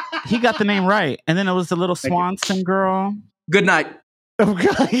 He got the name right. And then it was the little Swanson girl. Good night. Oh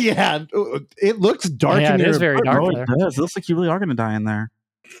God, yeah. It looks dark. Yeah, in it is there. very dark. It does. It looks like you really are going to die in there.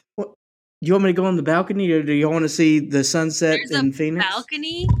 You want me to go on the balcony, or do you want to see the sunset in Phoenix?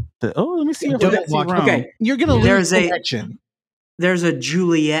 Balcony? Let me see. Okay, you're gonna lose connection. There's a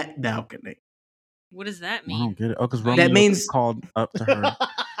Juliet balcony. What does that I mean? don't get it. Oh, because that means called up to her.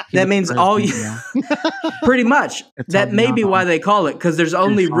 That means all you. Pretty much. That may be why they call it, because there's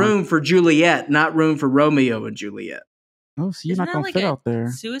only room for Juliet, not room for Romeo and Juliet. Oh, so you're not going to fit out there.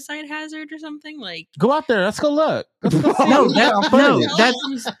 Suicide hazard or something? Like, go out there. Let's go look. Let's go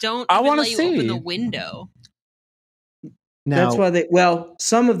see. Don't. I want to see. Open the window. Now, that's why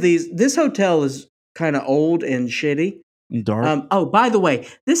some of this hotel is kind of old and shitty. Dark. By the way,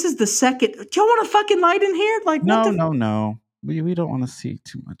 this is the second. Do you want a fucking light in here? Like, no. We don't want to see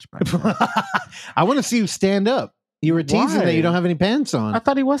too much back there. I want to see you stand up. You were teasing that you don't have any pants on. I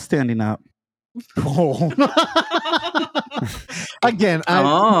thought he was standing up. Oh. Again,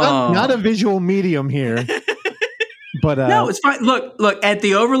 not a visual medium here. But no, it's fine. Look, at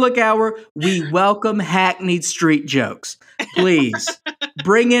the Overlook Hour, we welcome hackneyed street jokes. Please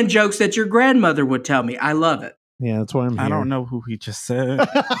bring in jokes that your grandmother would tell me. I love it. Yeah, that's why I'm here. I don't know who he just said.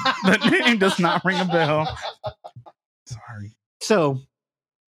 The name does not ring a bell. Sorry. So,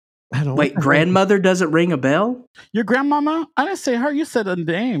 I don't. Wait, grandmother doesn't ring a bell? Your grandmama? I didn't say her. You said a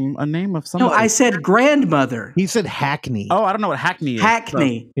name of somebody. No, I said grandmother. He said Hackney. Oh, I don't know what Hackney is.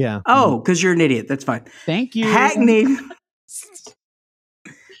 Hackney. So. Yeah. Oh, because you're an idiot. That's fine. Thank you. Hackney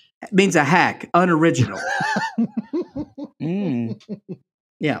means a hack, unoriginal.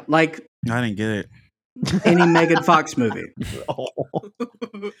 Yeah, like I didn't get it. Any Megan Fox movie.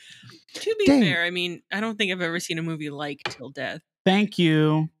 To be fair, I mean, I don't think I've ever seen a movie like Till Death. Thank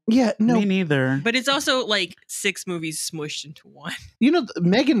you. Yeah, no. Me neither. But it's also like 6 movies smushed into one.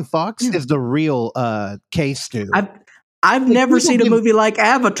 Megan Fox is the real K-Stu. I've never seen a movie like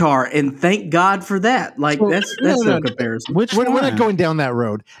Avatar, and thank God for that. Like, that's no comparison. We're not going down that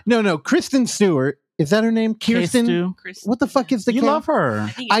road. No. Kristen Stewart. Is that her name? Kirsten? What the fuck is the You love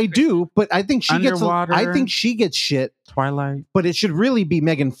her. I do, but I think she Underwater. gets I think she gets shit. Twilight. But it should really be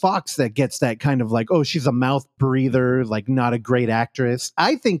Megan Fox that gets that kind of like, oh, she's a mouth breather, like not a great actress.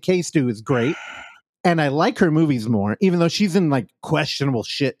 I think K-Stu is great. And I like her movies more, even though she's in like questionable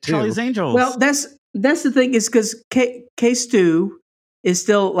shit too. Charlie's Angels. Well, that's the thing, is because K-Stu is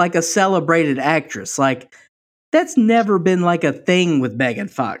still like a celebrated actress. Like, that's never been like a thing with Megan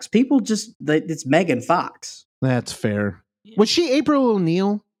Fox. People it's Megan Fox. That's fair. Yeah. Was she April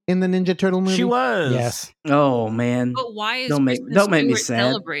O'Neil in the Ninja Turtle movie? She was. Yes. Oh man. But why is don't make me sad?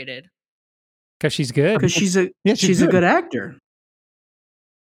 Celebrated? Because she's good. Because she's a good actor.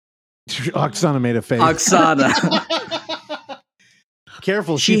 Oksana made a face. Oksana.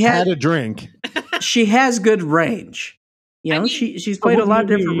 Careful, she's had a drink. She has good range. You know, she's played a lot of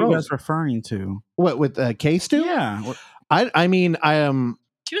different roles. What are you guys referring to? What, with K-Stu? Yeah. I mean,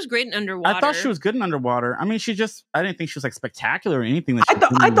 she was great in Underwater. I thought she was good in Underwater. I mean, I didn't think she was like spectacular or anything.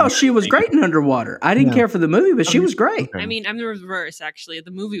 I thought she was great in Underwater. I didn't care for the movie, but she was great. Okay. I mean, I'm the reverse, actually.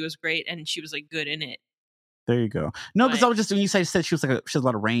 The movie was great, and she was like good in it. There you go. No, because I was just, when you said she was like she has a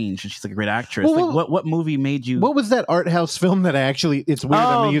lot of range and she's like a great actress. Well, like, what movie made you? What was that art house film that it's weird.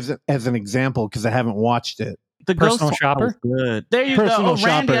 I'm gonna use it as an example because I haven't watched it. The Personal Shopper. Good. There you Personal go. Oh,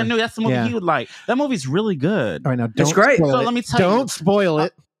 Randy, Shopper. I knew that's the movie you would like. That movie's really good. All right, now it's great. So let me tell you. Don't spoil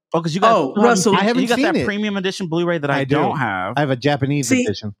it. Because you got Russell, I haven't you got seen that it. premium edition Blu-ray that I don't have. I have a Japanese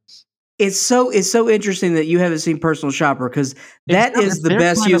edition. It's so interesting that you haven't seen Personal Shopper, because that is the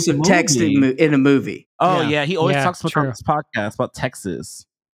best use of text in a movie. Oh yeah, he always talks about true. this podcast about Texas.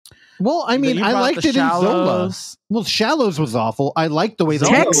 Well, I mean, I liked it in Zola. Well, Shallows was awful. I liked the way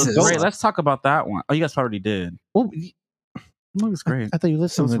Zola was great. Let's talk about that one. Oh, you guys already did. Well, it was great. I thought you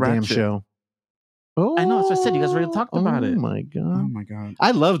listened to the damn show. Oh, I know. That's what I said. You guys already talked about it. Oh my god. Oh my god.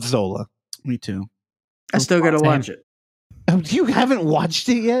 I loved Zola. Me too. I still got to watch it. You haven't watched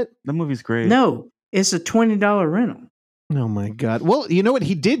it yet? The movie's great. No, it's a $20 rental. Oh my god. Well, you know what?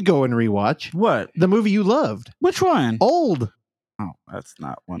 He did go and rewatch What? the movie you loved. Which one? Old. Oh, that's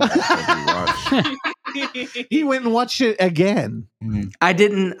not one I watched. He went and watched it again. I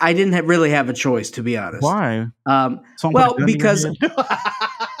didn't really have a choice, to be honest. Why? Well, because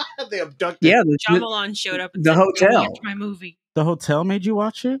they abducted. yeah, Shyamalan showed up. And the said, hotel. "Watch my movie." The hotel made you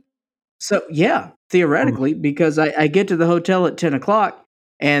watch it? So yeah, theoretically, because I get to the hotel at 10:00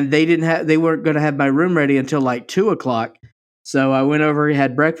 and they weren't going to have my room ready until like 2:00. So I went over,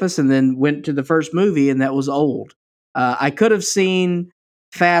 had breakfast, and then went to the first movie, and that was Old. I could have seen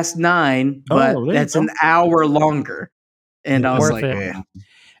Fast 9, but that's an hour longer, and I was like,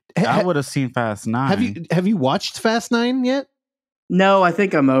 I would have seen Fast 9. Have you watched Fast 9 yet? no, I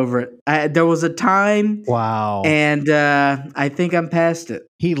think I'm over it. There was a time, Wow. and I think I'm past it.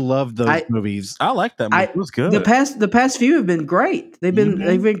 He loved those movies. I like that movie. It was good. The past few have been great. They've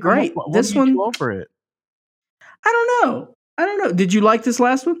been great. What This made one, you over it? I don't know. Did you like this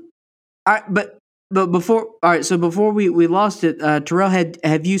last one? But before, all right. So before we lost it, Terrell,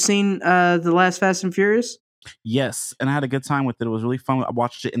 have you seen the last Fast and Furious? Yes, and I had a good time with it. It was really fun. I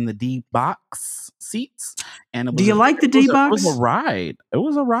watched it in the D box seats, and it was Do you like the D box? It was a ride. It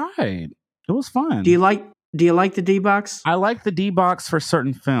was fun. Do you like the D box? I like the D box for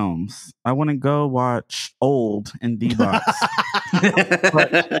certain films. I wouldn't go watch Old in D box.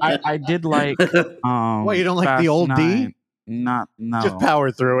 But I did like. What, you don't like Fast the old 9. D? No. Just power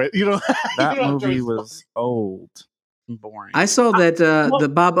through it. You know That movie was old and boring. I saw that the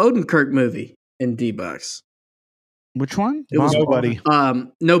Bob Odenkirk movie in D box. Which one? It was Nobody.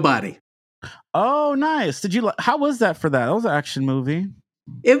 Nobody. Oh, nice. Did you? How was that for that? That was an action movie.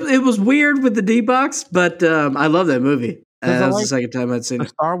 It was weird with the D box, but I love that movie. That was like the second time I'd seen the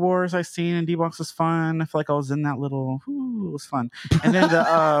it. Star Wars I seen in D box was fun. I feel like I was in that little. It was fun. And then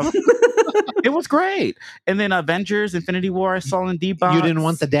it was great. And then Avengers: Infinity War I saw in D box. You didn't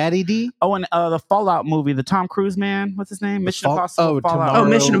want the Daddy D? Oh, and the Fallout movie, the Tom Cruise man. What's his name? Mission Impossible. Fallout. Oh,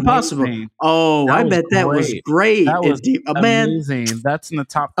 Mission Impossible. Oh, I bet that was great. That was man. amazing. That's in the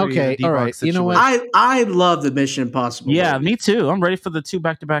top 3. Okay, all right. You know what? I love the Mission Impossible. Yeah, movie. me too. I'm ready for the 2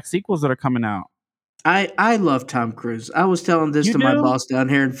 back-to-back sequels that are coming out. I love Tom Cruise. I was telling this to my boss down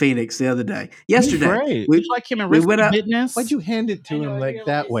here in Phoenix the other day. Yesterday. Great. Did you like him in Risky Business? Why'd you hand it to him like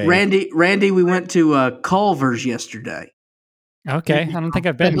that way? Randy, we went to Culver's yesterday. Okay, I don't think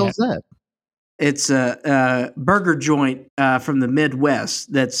I've been yet. That? It's a burger joint from the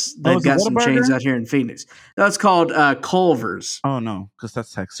Midwest. They've got some chains out here in Phoenix. No, it's called Culver's. Oh no, because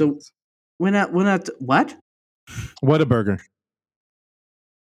that's Texas. So went out. What? What a burger!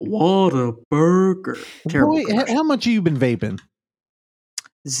 What a burger! Terrible. Boy, how much have you been vaping?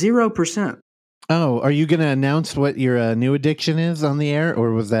 0%. Oh, are you going to announce what your new addiction is on the air,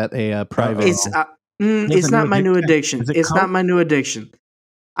 or was that a private? It's not my new addiction. It's not my new addiction.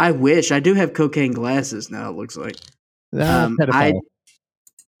 I wish. I do have cocaine glasses now. It looks like.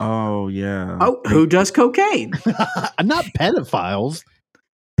 Oh yeah. Oh, who does cocaine? Not pedophiles.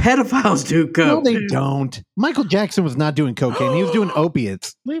 Pedophiles do coke. No, they don't. Michael Jackson was not doing cocaine. He was doing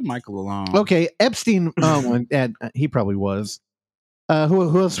opiates. Leave Michael alone. Okay, Epstein. He probably was.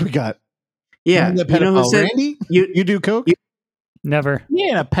 Who else we got? Yeah, you know who said Randy? You do coke? Never.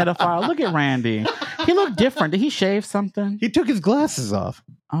 Yeah, a pedophile. Look at Randy. He looked different. Did he shave something? He took his glasses off.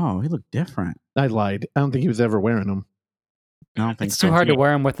 Oh, he looked different. I lied. I don't think he was ever wearing them. I don't think it's too hard to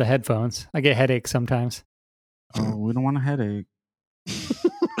wear them with the headphones. I get headaches sometimes. Oh, we don't want a headache.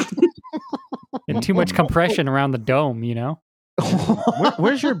 And too much compression around the dome, you know?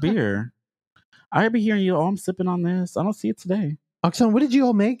 Where's your beer? I be hearing you. Oh, I'm sipping on this. I don't see it today. Oksana, what did you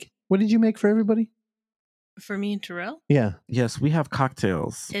all make? What did you make for everybody? For me and Terrell? Yeah. Yes, we have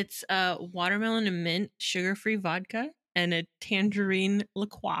cocktails. It's watermelon and mint, sugar-free vodka, and a tangerine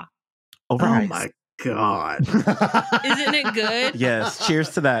liqueur. Oh my God. Isn't it good? Yes.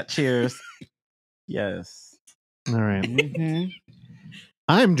 Cheers to that. Cheers. Yes. All right. Mm-hmm.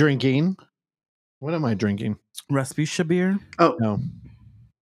 I'm drinking. What am I drinking? Rasputia beer. Oh. No.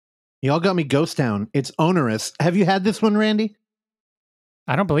 Y'all got me Ghost Town. It's onerous. Have you had this one, Randy?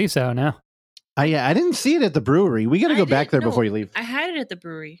 I don't believe so, no. Yeah, I didn't see it at the brewery. We got to go back there before you leave. I had it at the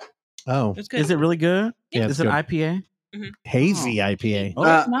brewery. Oh. It's good. Is it really good? Yeah, Is it good. IPA? Mm-hmm. Hazy IPA.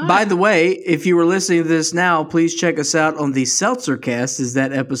 Nice. By the way, if you were listening to this now, please check us out on the Seltzer Cast, as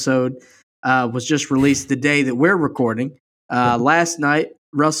that episode was just released the day that we're recording. Last night,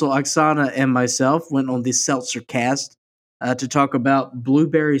 Russell, Oksana, and myself went on the Seltzer Cast to talk about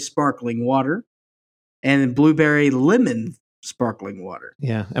blueberry sparkling water and blueberry lemon sparkling water.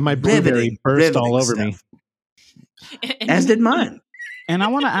 Yeah, and my blueberry burst all over me. As did mine. And I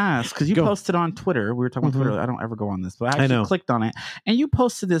want to ask, because you Go. posted on Twitter. We were talking about Twitter. I don't ever go on this, but I actually clicked on it. And you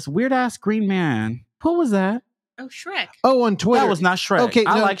posted this weird ass green man. Who was that? Oh, Shrek. Oh, on Twitter. That was not Shrek. Okay,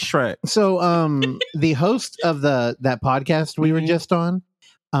 I no. like Shrek. So, the host of that podcast we were just on,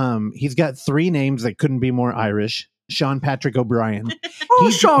 he's got 3 names that couldn't be more Irish. Sean Patrick O'Brien.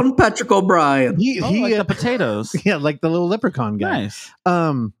 Sean Patrick O'Brien. He like the potatoes. Yeah, like the little leprechaun guy. Nice.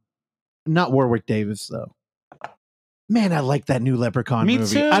 Not Warwick Davis though. Man, I like that new Leprechaun Me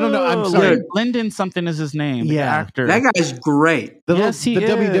movie. too. I don't know. I'm sorry. Lyndon something is his name. The Yeah. actor. That guy's great. The yes, he is.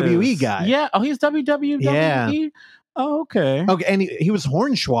 WWE guy. Yeah. Oh, he's WWE. Yeah. Oh, okay. Okay, and he was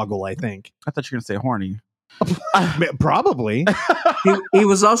Hornswoggle, I think. I thought you were gonna say horny. Probably. He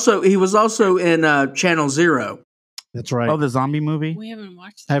was also in Channel Zero. That's right. Oh, the zombie movie. We haven't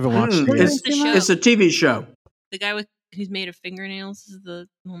watched I haven't watched it yet. It's, The show. it's a TV show. The guy who's made of fingernails is the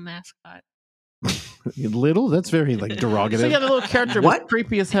little mascot. Little? That's very like derogative. So yeah, the little character was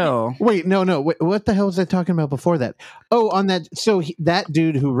creepy as hell. Wait, no. What the hell was I talking about before that? Oh, on that. So that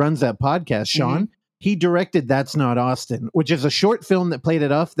dude who runs that podcast, Sean, he directed That's Not Austin, which is a short film that played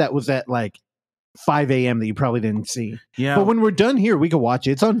it off that was at like 5 a.m. that you probably didn't see. Yeah. But when we're done here, we can watch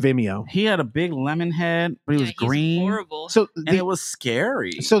it. It's on Vimeo. He had a big lemon head, but he was green. Horrible. So And it was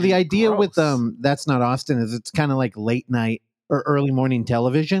scary. So the idea with gross. That's Not Austin is it's kind of like late night or early morning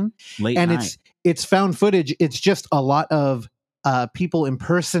television. Late and night. it's found footage. It's just a lot of people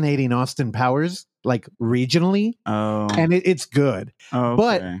impersonating Austin Powers, like regionally. Oh. And it's good. Oh,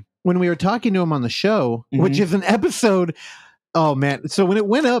 But okay. when we were talking to him on the show, which is an episode, oh man. So when it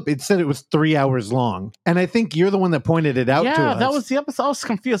went up, it said it was 3 hours long. And I think you're the one that pointed it out to us. Yeah, that was the episode. I was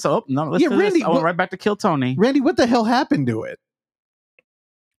confused. So, no, let's do Randy, this. I went right back to Kill Tony. Randy, what the hell happened to it?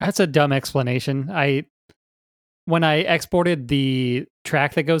 That's a dumb explanation. When I exported the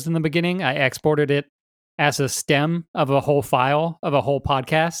track that goes in the beginning, I exported it as a stem of a whole file of a whole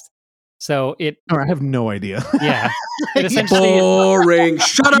podcast. So it. Oh, I have no idea. Yeah. It essentially Boring.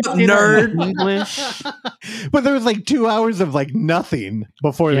 Shut up, nerd. English. But there was like 2 hours of like nothing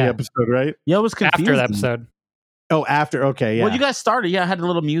before the episode, right? Yeah, it was confusing. after the episode. Oh, after. Okay, yeah. Well, you guys started. Yeah, I had a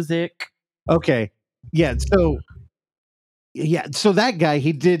little music. Okay. Yeah. So that guy,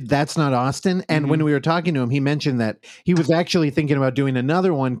 he did That's Not Austin. And when we were talking to him, he mentioned that he was actually thinking about doing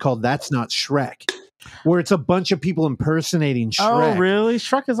another one called That's Not Shrek, where it's a bunch of people impersonating Shrek. Oh, really?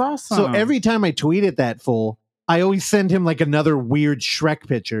 Shrek is awesome. So every time I tweet at that fool, I always send him like another weird Shrek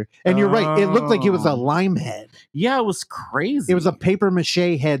picture. And you're right. It looked like it was a lime head. Yeah, it was crazy. It was a paper mache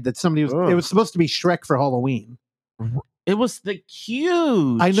head that somebody was, it was supposed to be Shrek for Halloween. It was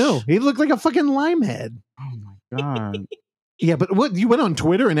huge. I know. He looked like a fucking lime head. Oh my God. Yeah, but what, you went on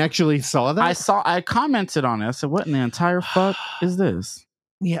Twitter and actually saw that? I commented on it. I said, what in the entire fuck is this?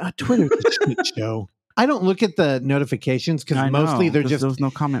 Yeah, Twitter's a shit show. I don't look at the notifications because mostly they're just... There was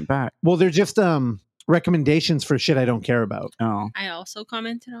no comment back. Well, they're just recommendations for shit I don't care about. Oh. I also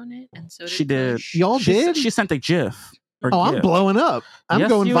commented on it, and so did She did. Bush. Y'all did? She sent a GIF. I'm blowing up. I'm Yes,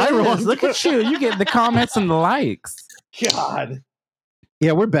 going you viral. is. Look at you. You get the comments and the likes. God.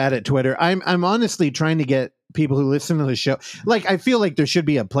 Yeah, we're bad at Twitter. I'm honestly trying to get people who listen to the show. Like, I feel like there should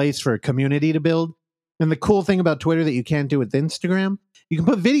be a place for a community to build. And the cool thing about Twitter that you can't do with Instagram, you can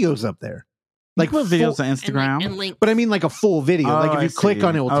put videos up there. Like put videos on And, Instagram. and links. But I mean like a full video. Like if you click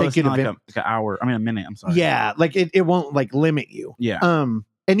on it, it will take you to like an hour. I mean a minute. I'm sorry. Yeah, like it won't like limit you. Yeah.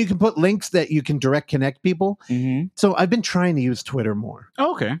 And you can put links that you can direct connect people. Mm-hmm. So I've been trying to use Twitter more.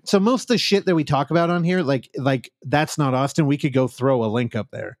 Oh, okay. So most of the shit that we talk about on here, like That's Not Austin, we could go throw a link up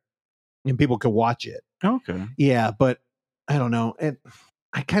there and people could watch it. Okay. Yeah, but I don't know.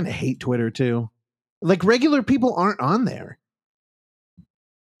 I kind of hate Twitter too. Like regular people aren't on there.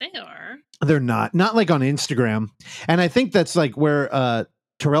 They are. They're not like on Instagram. And I think that's like where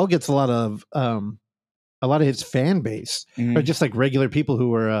Terrell gets a lot of his fan base are just like regular people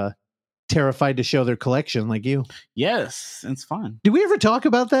who are terrified to show their collection like you. Yes, it's fun. Did we ever talk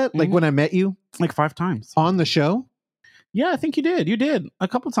about that? Like when I met you? Like 5 times. On the show? Yeah, I think you did. You did a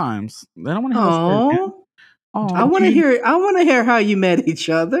couple times. I don't want to hear I want to hear. I want to hear how you met each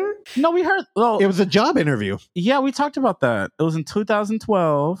other. No, we heard. Well, it was a job interview. Yeah, we talked about that. It was in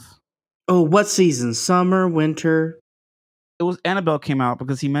 2012. Oh, what season? Summer, winter? It was Annabelle came out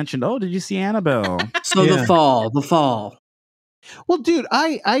because he mentioned, "Oh, did you see Annabelle?" So the fall. Well, dude,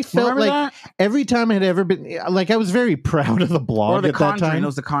 I felt Remember like that? every time I had ever been, like, I was very proud of the blog Or the at that Conjuring. time. It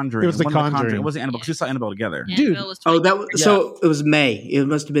was the Conjuring. It was the One of Conjuring. It wasn't Annabelle because we saw Annabelle together. Dude. Annabelle was Oh, that 20. was so. It was May. It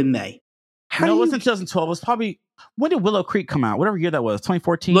must have been May. No, it wasn't 2012. It was probably when did Willow Creek come out? Whatever year that was,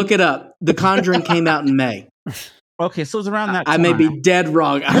 2014. Look it up. The Conjuring came out in May. Okay, so it was around that I time. may be dead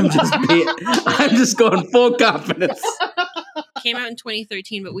wrong. I'm just going full confidence. came out in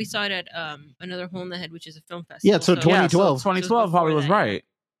 2013, but we saw it at another Hole in the Head, which is a film festival. Yeah, so 2012. 2012 probably was right.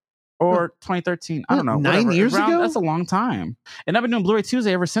 Or 2013. I don't know. 9 years ago? That's a long time. And I've been doing Bluray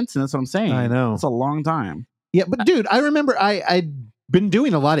Tuesday ever since, and that's what I'm saying. I know. It's a long time. Yeah, but dude, I remember I'd been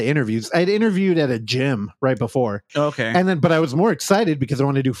doing a lot of interviews. I'd interviewed at a gym right before. Okay. And then, but I was more excited because I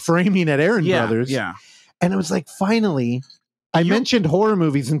wanted to do framing at Aaron Brothers. Yeah. And it was like, finally, I mentioned horror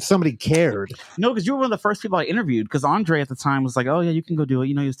movies and somebody cared. No, because you were one of the first people I interviewed. Because Andre at the time was like, "Oh yeah, you can go do it."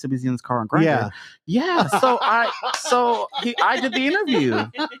 You know, he was too busy in his car on Grindr. Yeah. So I did the interview,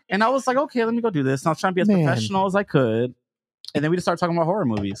 and I was like, "Okay, let me go do this." And I was trying to be as professional as I could, and then we just started talking about horror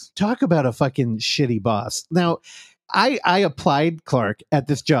movies. Talk about a fucking shitty boss. Now, I applied, Clark, at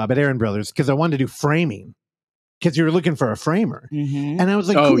this job at Aaron Brothers because I wanted to do framing. Because you were looking for a framer, and I was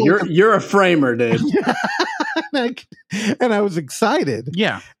like, "Oh, cool. you're a framer, dude." And I was excited.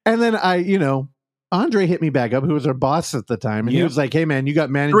 Yeah. And then Andre hit me back up, who was our boss at the time, and he was like, "Hey man, you got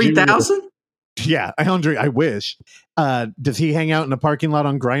managerial 3,000? Yeah, Andre, I wish. Does he hang out in a parking lot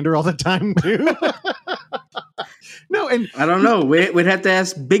on Grindr all the time too? No, and I don't know. We'd have to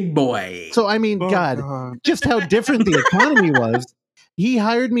ask Big Boy. So I mean, God, just how different the economy was. He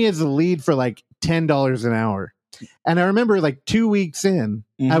hired me as a lead for like $10 an hour. And I remember like 2 weeks in,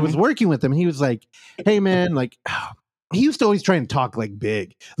 I was working with him and he was like, "Hey man, like," he used to always try and talk like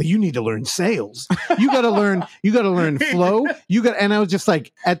big. Like, "You need to learn sales. You got to learn flow. And I was just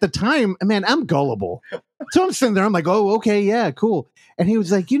like, at the time, man, I'm gullible. So I'm sitting there, I'm like, "Oh, okay, yeah, cool." And he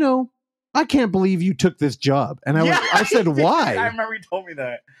was like, "I can't believe you took this job." And I said, "Why?" I remember he told me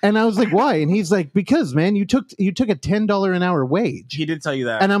that. And I was like, "Why?" And he's like, "Because, man, you took a $10 an hour wage." He did tell you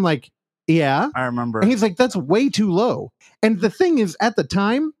that. And I'm like, "Yeah." I remember. And he's like, "That's way too low." And the thing is, at the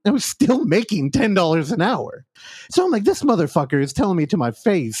time, I was still making $10 an hour. So I'm like, this motherfucker is telling me to my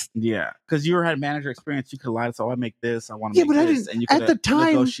face. Yeah, because you had manager experience. You could lie. So I make this. I want to make but this. I and you didn't, at the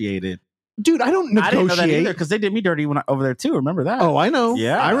time, negotiated. Dude, I don't negotiate. I didn't know that either because they did me dirty when over there too. Remember that? Oh, I know.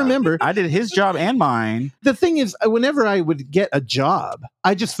 Yeah, I remember. I did his job and mine. The thing is, whenever I would get a job,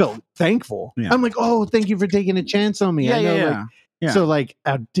 I just felt thankful. Yeah. I'm like, "Oh, thank you for taking a chance on me." Yeah. So like,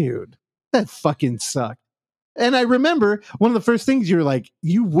 dude, that fucking sucked. And I remember one of the first things you were like,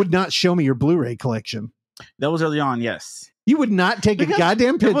 you would not show me your Blu-ray collection. That was early on, yes. You would not take a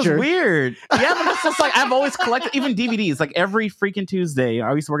goddamn picture. It was weird. Yeah, but it's just like I've always collected even DVDs. Like every freaking Tuesday,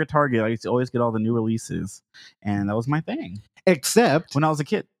 I used to work at Target. I used to always get all the new releases, and that was my thing. Except when I was a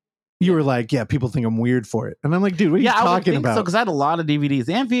kid, you were like, "Yeah, people think I'm weird for it," and I'm like, "Dude, what are you talking about?" So because I had a lot of DVDs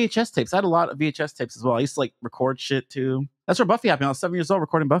and VHS tapes. I had a lot of VHS tapes as well. I used to like record shit too. That's where Buffy happened. I was 7 years old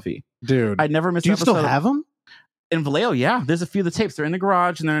recording Buffy. Dude, I'd never missed. Do you still have them? In Vallejo, yeah. There's a few of the tapes. They're in the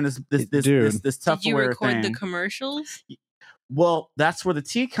garage, and they're in this Tupperware Did you record thing. the commercials? Well, that's where the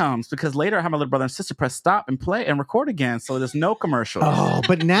tea comes because later I had my little brother and sister press stop and play and record again, so there's no commercials. Oh,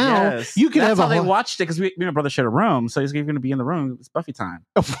 but now you can have. That's how they watched it because me and my brother shared a room, so he's going to be in the room. It's Buffy time.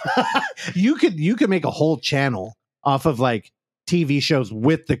 You could make a whole channel off of like TV shows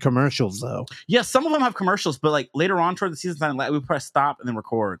with the commercials, though. Yeah, some of them have commercials, but like later on toward the season, we press stop and then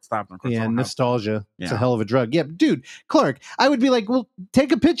record. Stop and record. Yeah, nostalgia. It's a hell of a drug. Yeah, dude, Clark, I would be like, "Well,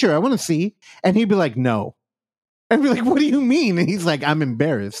 take a picture. I want to see," and he'd be like, "No." I'd be like, "What do you mean?" And he's like, "I'm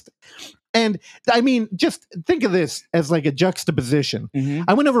embarrassed." And I mean, just think of this as like a juxtaposition. Mm-hmm.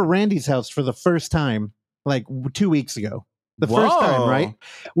 I went over Randy's house for the first time like 2 weeks ago. First time, right?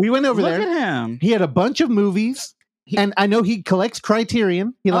 We went over there. Look at him. He had a bunch of movies. And I know he collects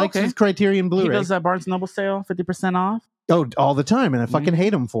Criterion. He likes his Criterion Blu-ray. He does that Barnes & Noble sale, 50% off. Oh, all the time. And I fucking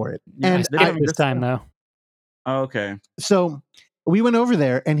hate him for it. Yeah, and this time, though. Oh, okay. So we went over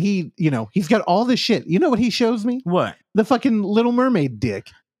there and he's got all this shit. You know what he shows me? What? The fucking Little Mermaid dick.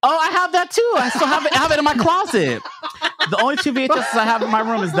 Oh, I have that too. I still have it. I have it in my closet. The only two VHSs I have in my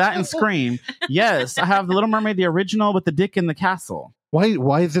room is that and Scream. Yes, I have the Little Mermaid, the original with the dick in the castle.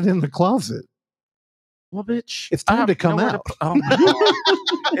 Why is it in the closet? Well, bitch, it's time to come out. Oh my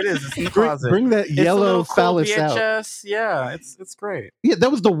God. It is. It's in the closet. Bring that yellow phallus cool out. Yeah, it's great. Yeah,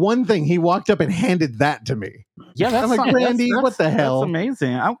 that was the one thing he walked up and handed that to me. Yeah, that's I'm like, Randy, what the hell? That's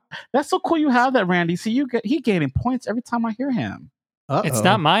amazing. That's so cool. You have that, Randy. See, he gaining points every time I hear him. Uh-oh. It's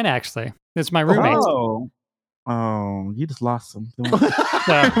not mine, actually. It's my roommate's. Oh, you just lost some.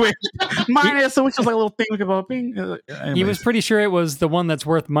 Mine is so which is like a little thing about being. He was pretty sure it was the one that's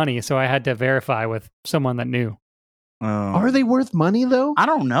worth money, so I had to verify with someone that knew. Are they worth money though? I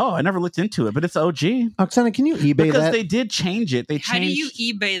don't know. I never looked into it, but it's OG. Oksana, can you eBay that? Because they did change it. How do you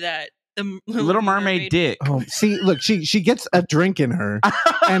eBay that? The Little Mermaid dick. Oh, see, look, she gets a drink in her,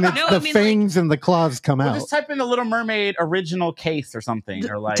 and it's the fangs and the claws come out. Just type in the Little Mermaid original case or something,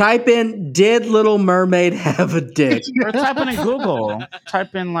 or like type in "Did Little Mermaid have a dick?" or type in Google.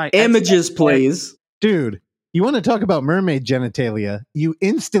 Type in like images, please, dude. You want to talk about mermaid genitalia? You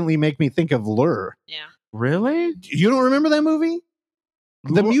instantly make me think of Lure. Yeah. Really? You don't remember that movie?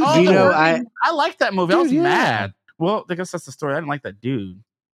 The music. I like that movie. Dude, I was mad. Well, I guess that's the story. I didn't like that dude.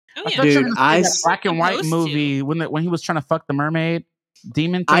 Oh, yeah. Dude, that black and white movie when he was trying to fuck the mermaid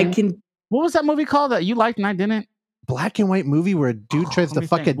demon thing. What was that movie called that you liked and I didn't? Black and white movie where a dude tries to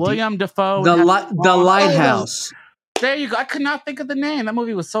fuck a William Dafoe. The Lighthouse. There you go. I could not think of the name. That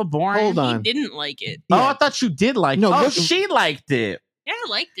movie was so boring. Hold on. He didn't like it. Oh, I thought you did like it. No, she liked it. Yeah, I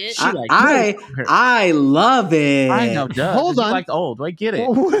liked it. I love it. I know. Hold on. You liked Old. I get it.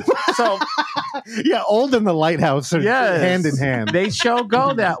 So yeah, Old and the Lighthouse are hand in hand. They sure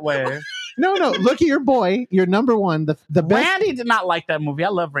go that way. No. Look at your boy. Your number one. The best. Randy did not like that movie. I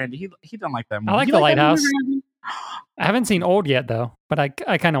love Randy. He didn't like that movie. I like The Lighthouse. I haven't seen Old yet though, but I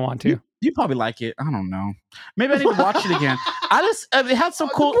kind of want to. You probably like it. I don't know. Maybe I need to watch it again. It had some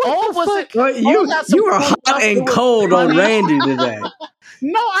cool. Old was it? You are hot and cold on Randy today.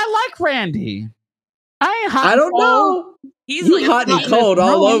 No, I like Randy. I ain't hot. I don't know. He's you hot and cold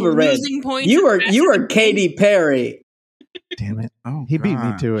all over Randy. You are Katy Perry. Damn it! Oh, he beat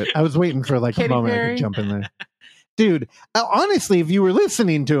me to it. I was waiting for like a moment I could jump in there. Dude, honestly, if you were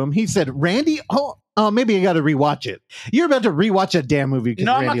listening to him, he said, "Randy, maybe I got to rewatch it." You're about to rewatch a damn movie because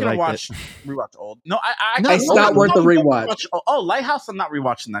Randy liked it. Rewatch Old. No, it's not worth the rewatch. Lighthouse. I'm not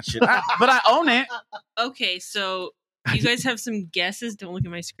rewatching that shit. But I own it. Okay, so you guys have some guesses. Don't look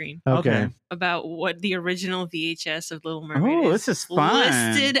at my screen. Okay. About what the original VHS of Little Mermaid is. Oh, this is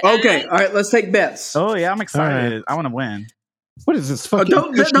fun. Okay, all right, let's take bets. Oh yeah, I'm excited. Right. I want to win. What is this fucking?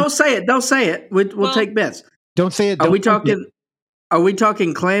 Don't say it. Don't say it. We'll take bets. Don't say it. Are we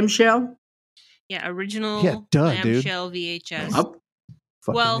talking clamshell? Yeah, original clamshell VHS.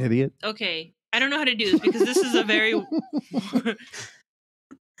 Fucking idiot. Okay. I don't know how to do this because this is a very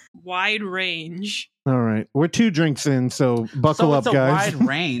wide range. All right. We're 2 drinks in, so buckle up, guys. A wide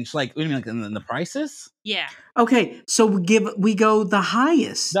range. Like, what do you mean, like in the prices? Yeah. Okay, so we go the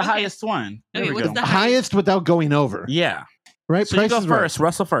highest. The highest one. Okay, what's the highest without going over? Yeah. Right? So you go first. Right.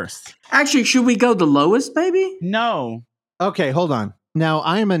 Russell first. Actually, should we go the lowest, maybe? No. Okay, hold on. Now,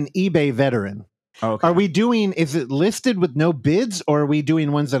 I'm an eBay veteran. Okay. Are we doing, is it listed with no bids, or are we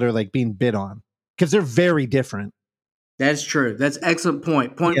doing ones that are like being bid on? Because they're very different. That's true. That's excellent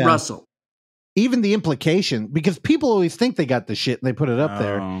point. Russell. Even the implication, because people always think they got the shit and they put it up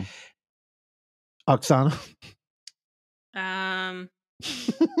there. Oksana?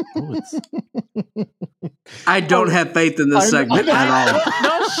 I don't have faith in this segment at all.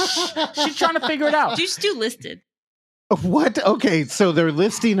 No, she's trying to figure it out. Just do listed. What? Okay, so they're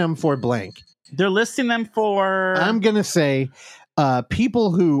listing them for blank. They're listing them for... I'm going to say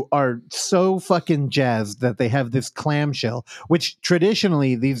people who are so fucking jazzed that they have this clamshell, which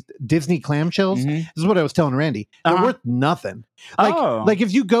traditionally these Disney clamshells, this is what I was telling Randy, they're worth nothing. Like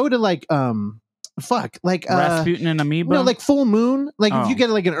if you go to like Rasputin and Amoeba? No, like Full Moon, like if you get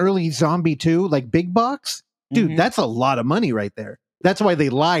like an early Zombie 2, like big box, dude, that's a lot of money right there. That's why they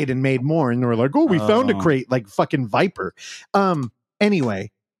lied and made more, and they were like, "Oh, we found a crate like fucking Viper."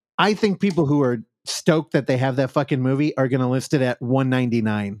 Anyway, I think people who are stoked that they have that fucking movie are going to list it at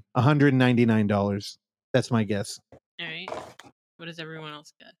 $199. That's my guess. All right. What does everyone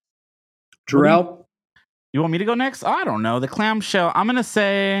else get? Terrell, you want me to go next? I don't know. The clamshell. I'm going to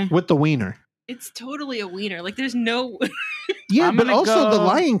say with the wiener. It's totally a wiener. Like there's no. Yeah, but also the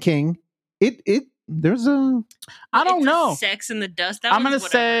Lion King. There's a. I don't know. Sex in the Dust. I'm gonna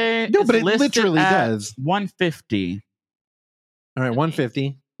say no, but it literally does. 150. All right,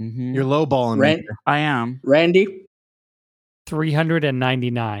 150. You're lowballing me. I am. Randy,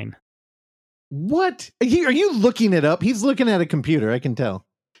 399. What? Are you looking it up? He's looking at a computer. I can tell.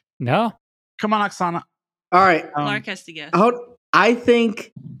 No. Come on, Oksana. All right. Clark has to guess. I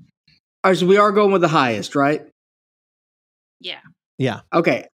think. All right, so we are going with the highest, right? Yeah. Yeah.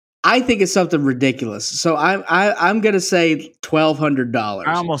 Okay. I think it's something ridiculous. So I'm going to say $1,200.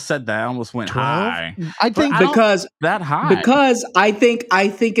 I almost said that. I almost went 12? High. I think because that high. Because I think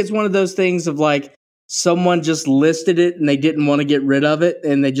it's one of those things of like someone just listed it and they didn't want to get rid of it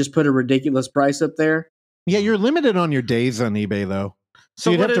and they just put a ridiculous price up there. Yeah, you're limited on your days on eBay though.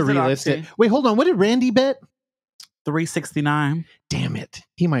 So you'd have to relist it. Wait, hold on. What did Randy bet? $369. Damn it.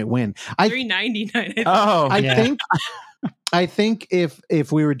 He might win. $399. I think I think if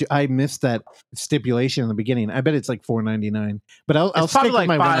we were, I missed that stipulation in the beginning. I bet it's like $4.99. But I'll stick with like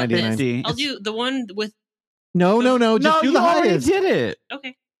my $1.99. I'll do the one with. No. Just do the highest. You did it.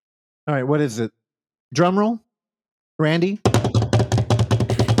 Okay. All right. What is it? Drum roll, Randy.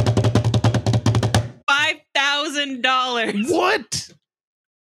 $5,000. What?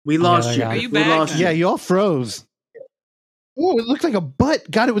 We lost you. Are you We back? lost you. Yeah, you all froze. Oh, it looked like a butt.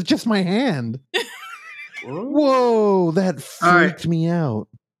 God, it was just my hand. Whoa, that freaked me out.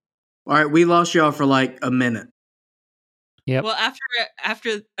 All right, we lost y'all for like a minute. Yep. Well,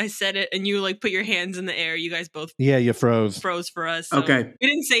 after I said it and you like put your hands in the air, you guys both you froze for us. So Okay. we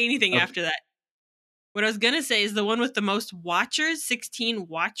didn't say anything after that. What I was gonna say is the one with the most watchers, 16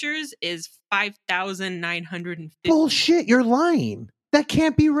 watchers, is 5,950. Bullshit, you're lying. That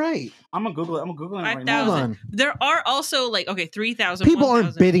can't be right. I'm gonna Google it. I'm googling it right 5,000. now. There are also like 3,000. People 1,000.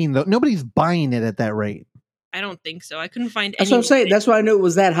 aren't bidding though. Nobody's buying it at that rate. I don't think so. I couldn't find. That's what I'm saying. That's why I knew it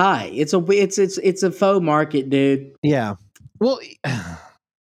was that high. It's a faux market, dude. Yeah. Well,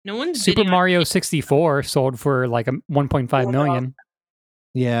 no one's Super Mario 64 sold for like 1.5 million.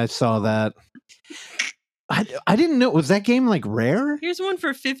 Yeah, I saw that. I didn't know. Was that game like rare? Here's one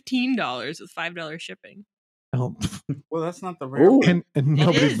for $15 with $5 shipping. Oh, well, that's not the rare. And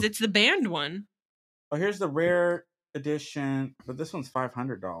it is. It's the banned one. Oh, here's the rare edition, but this one's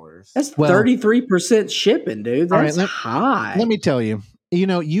 $500. That's 33% shipping, dude. That's high. Let me tell you.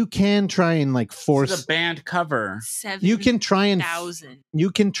 You can try and like force the band cover. You can try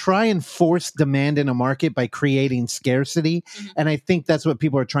and force demand in a market by creating scarcity, and I think that's what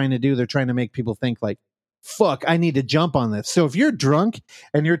people are trying to do. They're trying to make people think like, "Fuck, I need to jump on this." So if you're drunk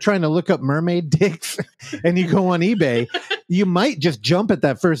and you're trying to look up mermaid dicks, and you go on eBay, you might just jump at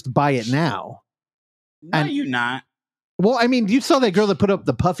that first buy it now. No, you not. Well, I mean, you saw that girl that put up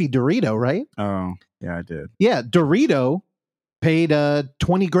the puffy Dorito, right? Oh, yeah, I did. Yeah, Dorito paid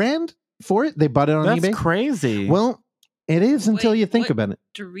 $20,000 for it. They bought it on eBay. That's crazy. Well, it is until you think about it.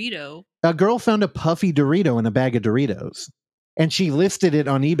 Dorito. A girl found a puffy Dorito in a bag of Doritos, and she listed it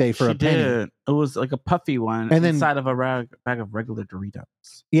on eBay for a penny. It was like a puffy one, and then inside of a bag of regular Doritos.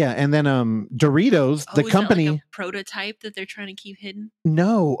 Yeah, and then Doritos, the company, is that like a prototype that they're trying to keep hidden.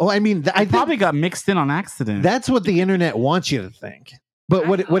 No, I mean, I probably got mixed in on accident. That's what the internet wants you to think. But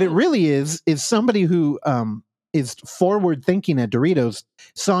what it really is somebody who is forward thinking at Doritos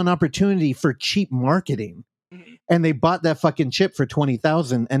saw an opportunity for cheap marketing, and they bought that fucking chip for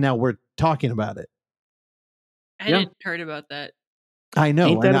 $20,000, and now we're talking about it. I hadn't heard about that. I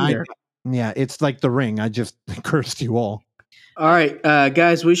know. Yeah, it's like The Ring. I just cursed you all. All right,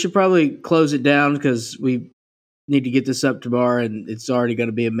 guys, we should probably close it down because we need to get this up tomorrow, and it's already going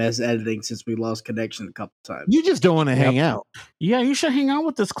to be a mess editing since we lost connection a couple times. You just don't want to hang out. Yeah, you should hang out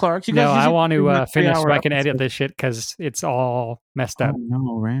with us, Clark. I want to finish so I can edit this shit because it's all messed up. Oh,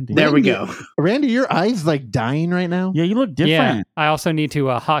 no, Randy. There we go. Randy, your eyes like dying right now. Yeah, you look different. Yeah, I also need to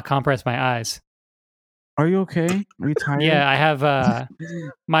hot compress my eyes. Are you okay? Are you tired? Yeah, I have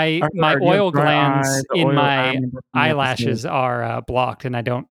my oil glands in my eyelashes are blocked, and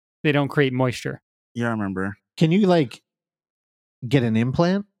they don't create moisture. Yeah, I remember. Can you like get an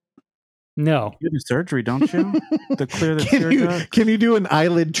implant? No. You do surgery, don't you? To clear the tear duct? Can you do an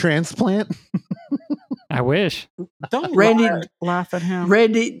eyelid transplant? I wish. Don't Randy laugh at him.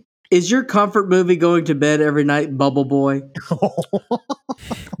 Randy, is your comfort movie going to bed every night, Bubble Boy?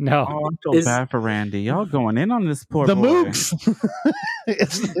 No. Oh, I feel bad for Randy. Y'all going in on this poor boy. Mooks.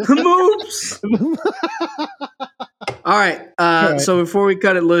 The moops. All right. So before we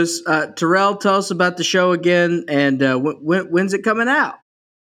cut it loose, Terrell, tell us about the show again, and when's it coming out?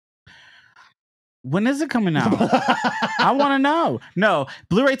 When is it coming out? I want to know. No,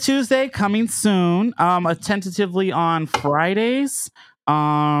 Blu-ray Tuesday coming soon. Tentatively on Fridays.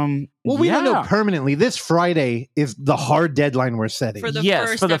 Well, we don't know permanently. This Friday is the hard deadline we're setting. For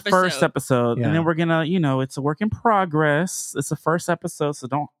the first episode. Yeah. And then we're gonna, it's a work in progress. It's the first episode, so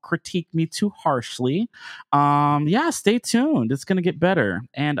don't critique me too harshly. Stay tuned. It's gonna get better.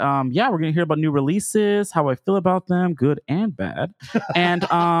 And we're gonna hear about new releases, how I feel about them, good and bad. And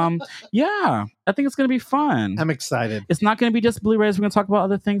I think it's gonna be fun. I'm excited. It's not gonna be just Blu-rays. We're gonna talk about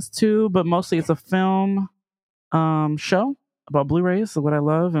other things too, but mostly it's a film show about Blu-rays, so what I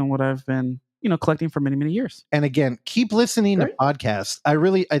love and what I've been, collecting for many, many years. And again, keep listening to podcasts.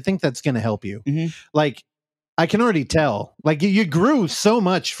 I think that's going to help you. Mm-hmm. Like, I can already tell. Like, you grew so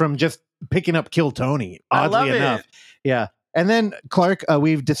much from just picking up Kill Tony. Oddly enough, yeah. And then Clark,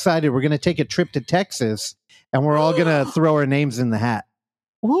 we've decided we're going to take a trip to Texas, and we're all going to throw our names in the hat.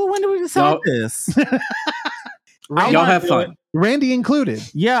 Well, when did we decide this? Y'all have fun, Randy included.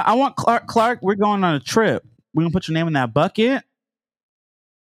 Yeah, I want Clark. We're going on a trip. We gonna put your name in that bucket?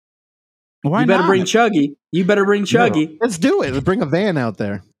 Why you better not? bring Chuggy. You better bring Chuggy. No, let's do it. Let's bring a van out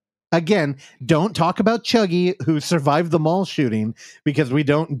there. Again, don't talk about Chuggy, who survived the mall shooting, because we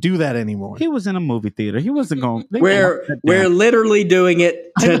don't do that anymore. He was in a movie theater. He wasn't going. We're literally doing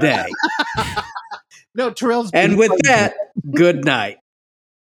it today. No, Terrell's. And with that, good night.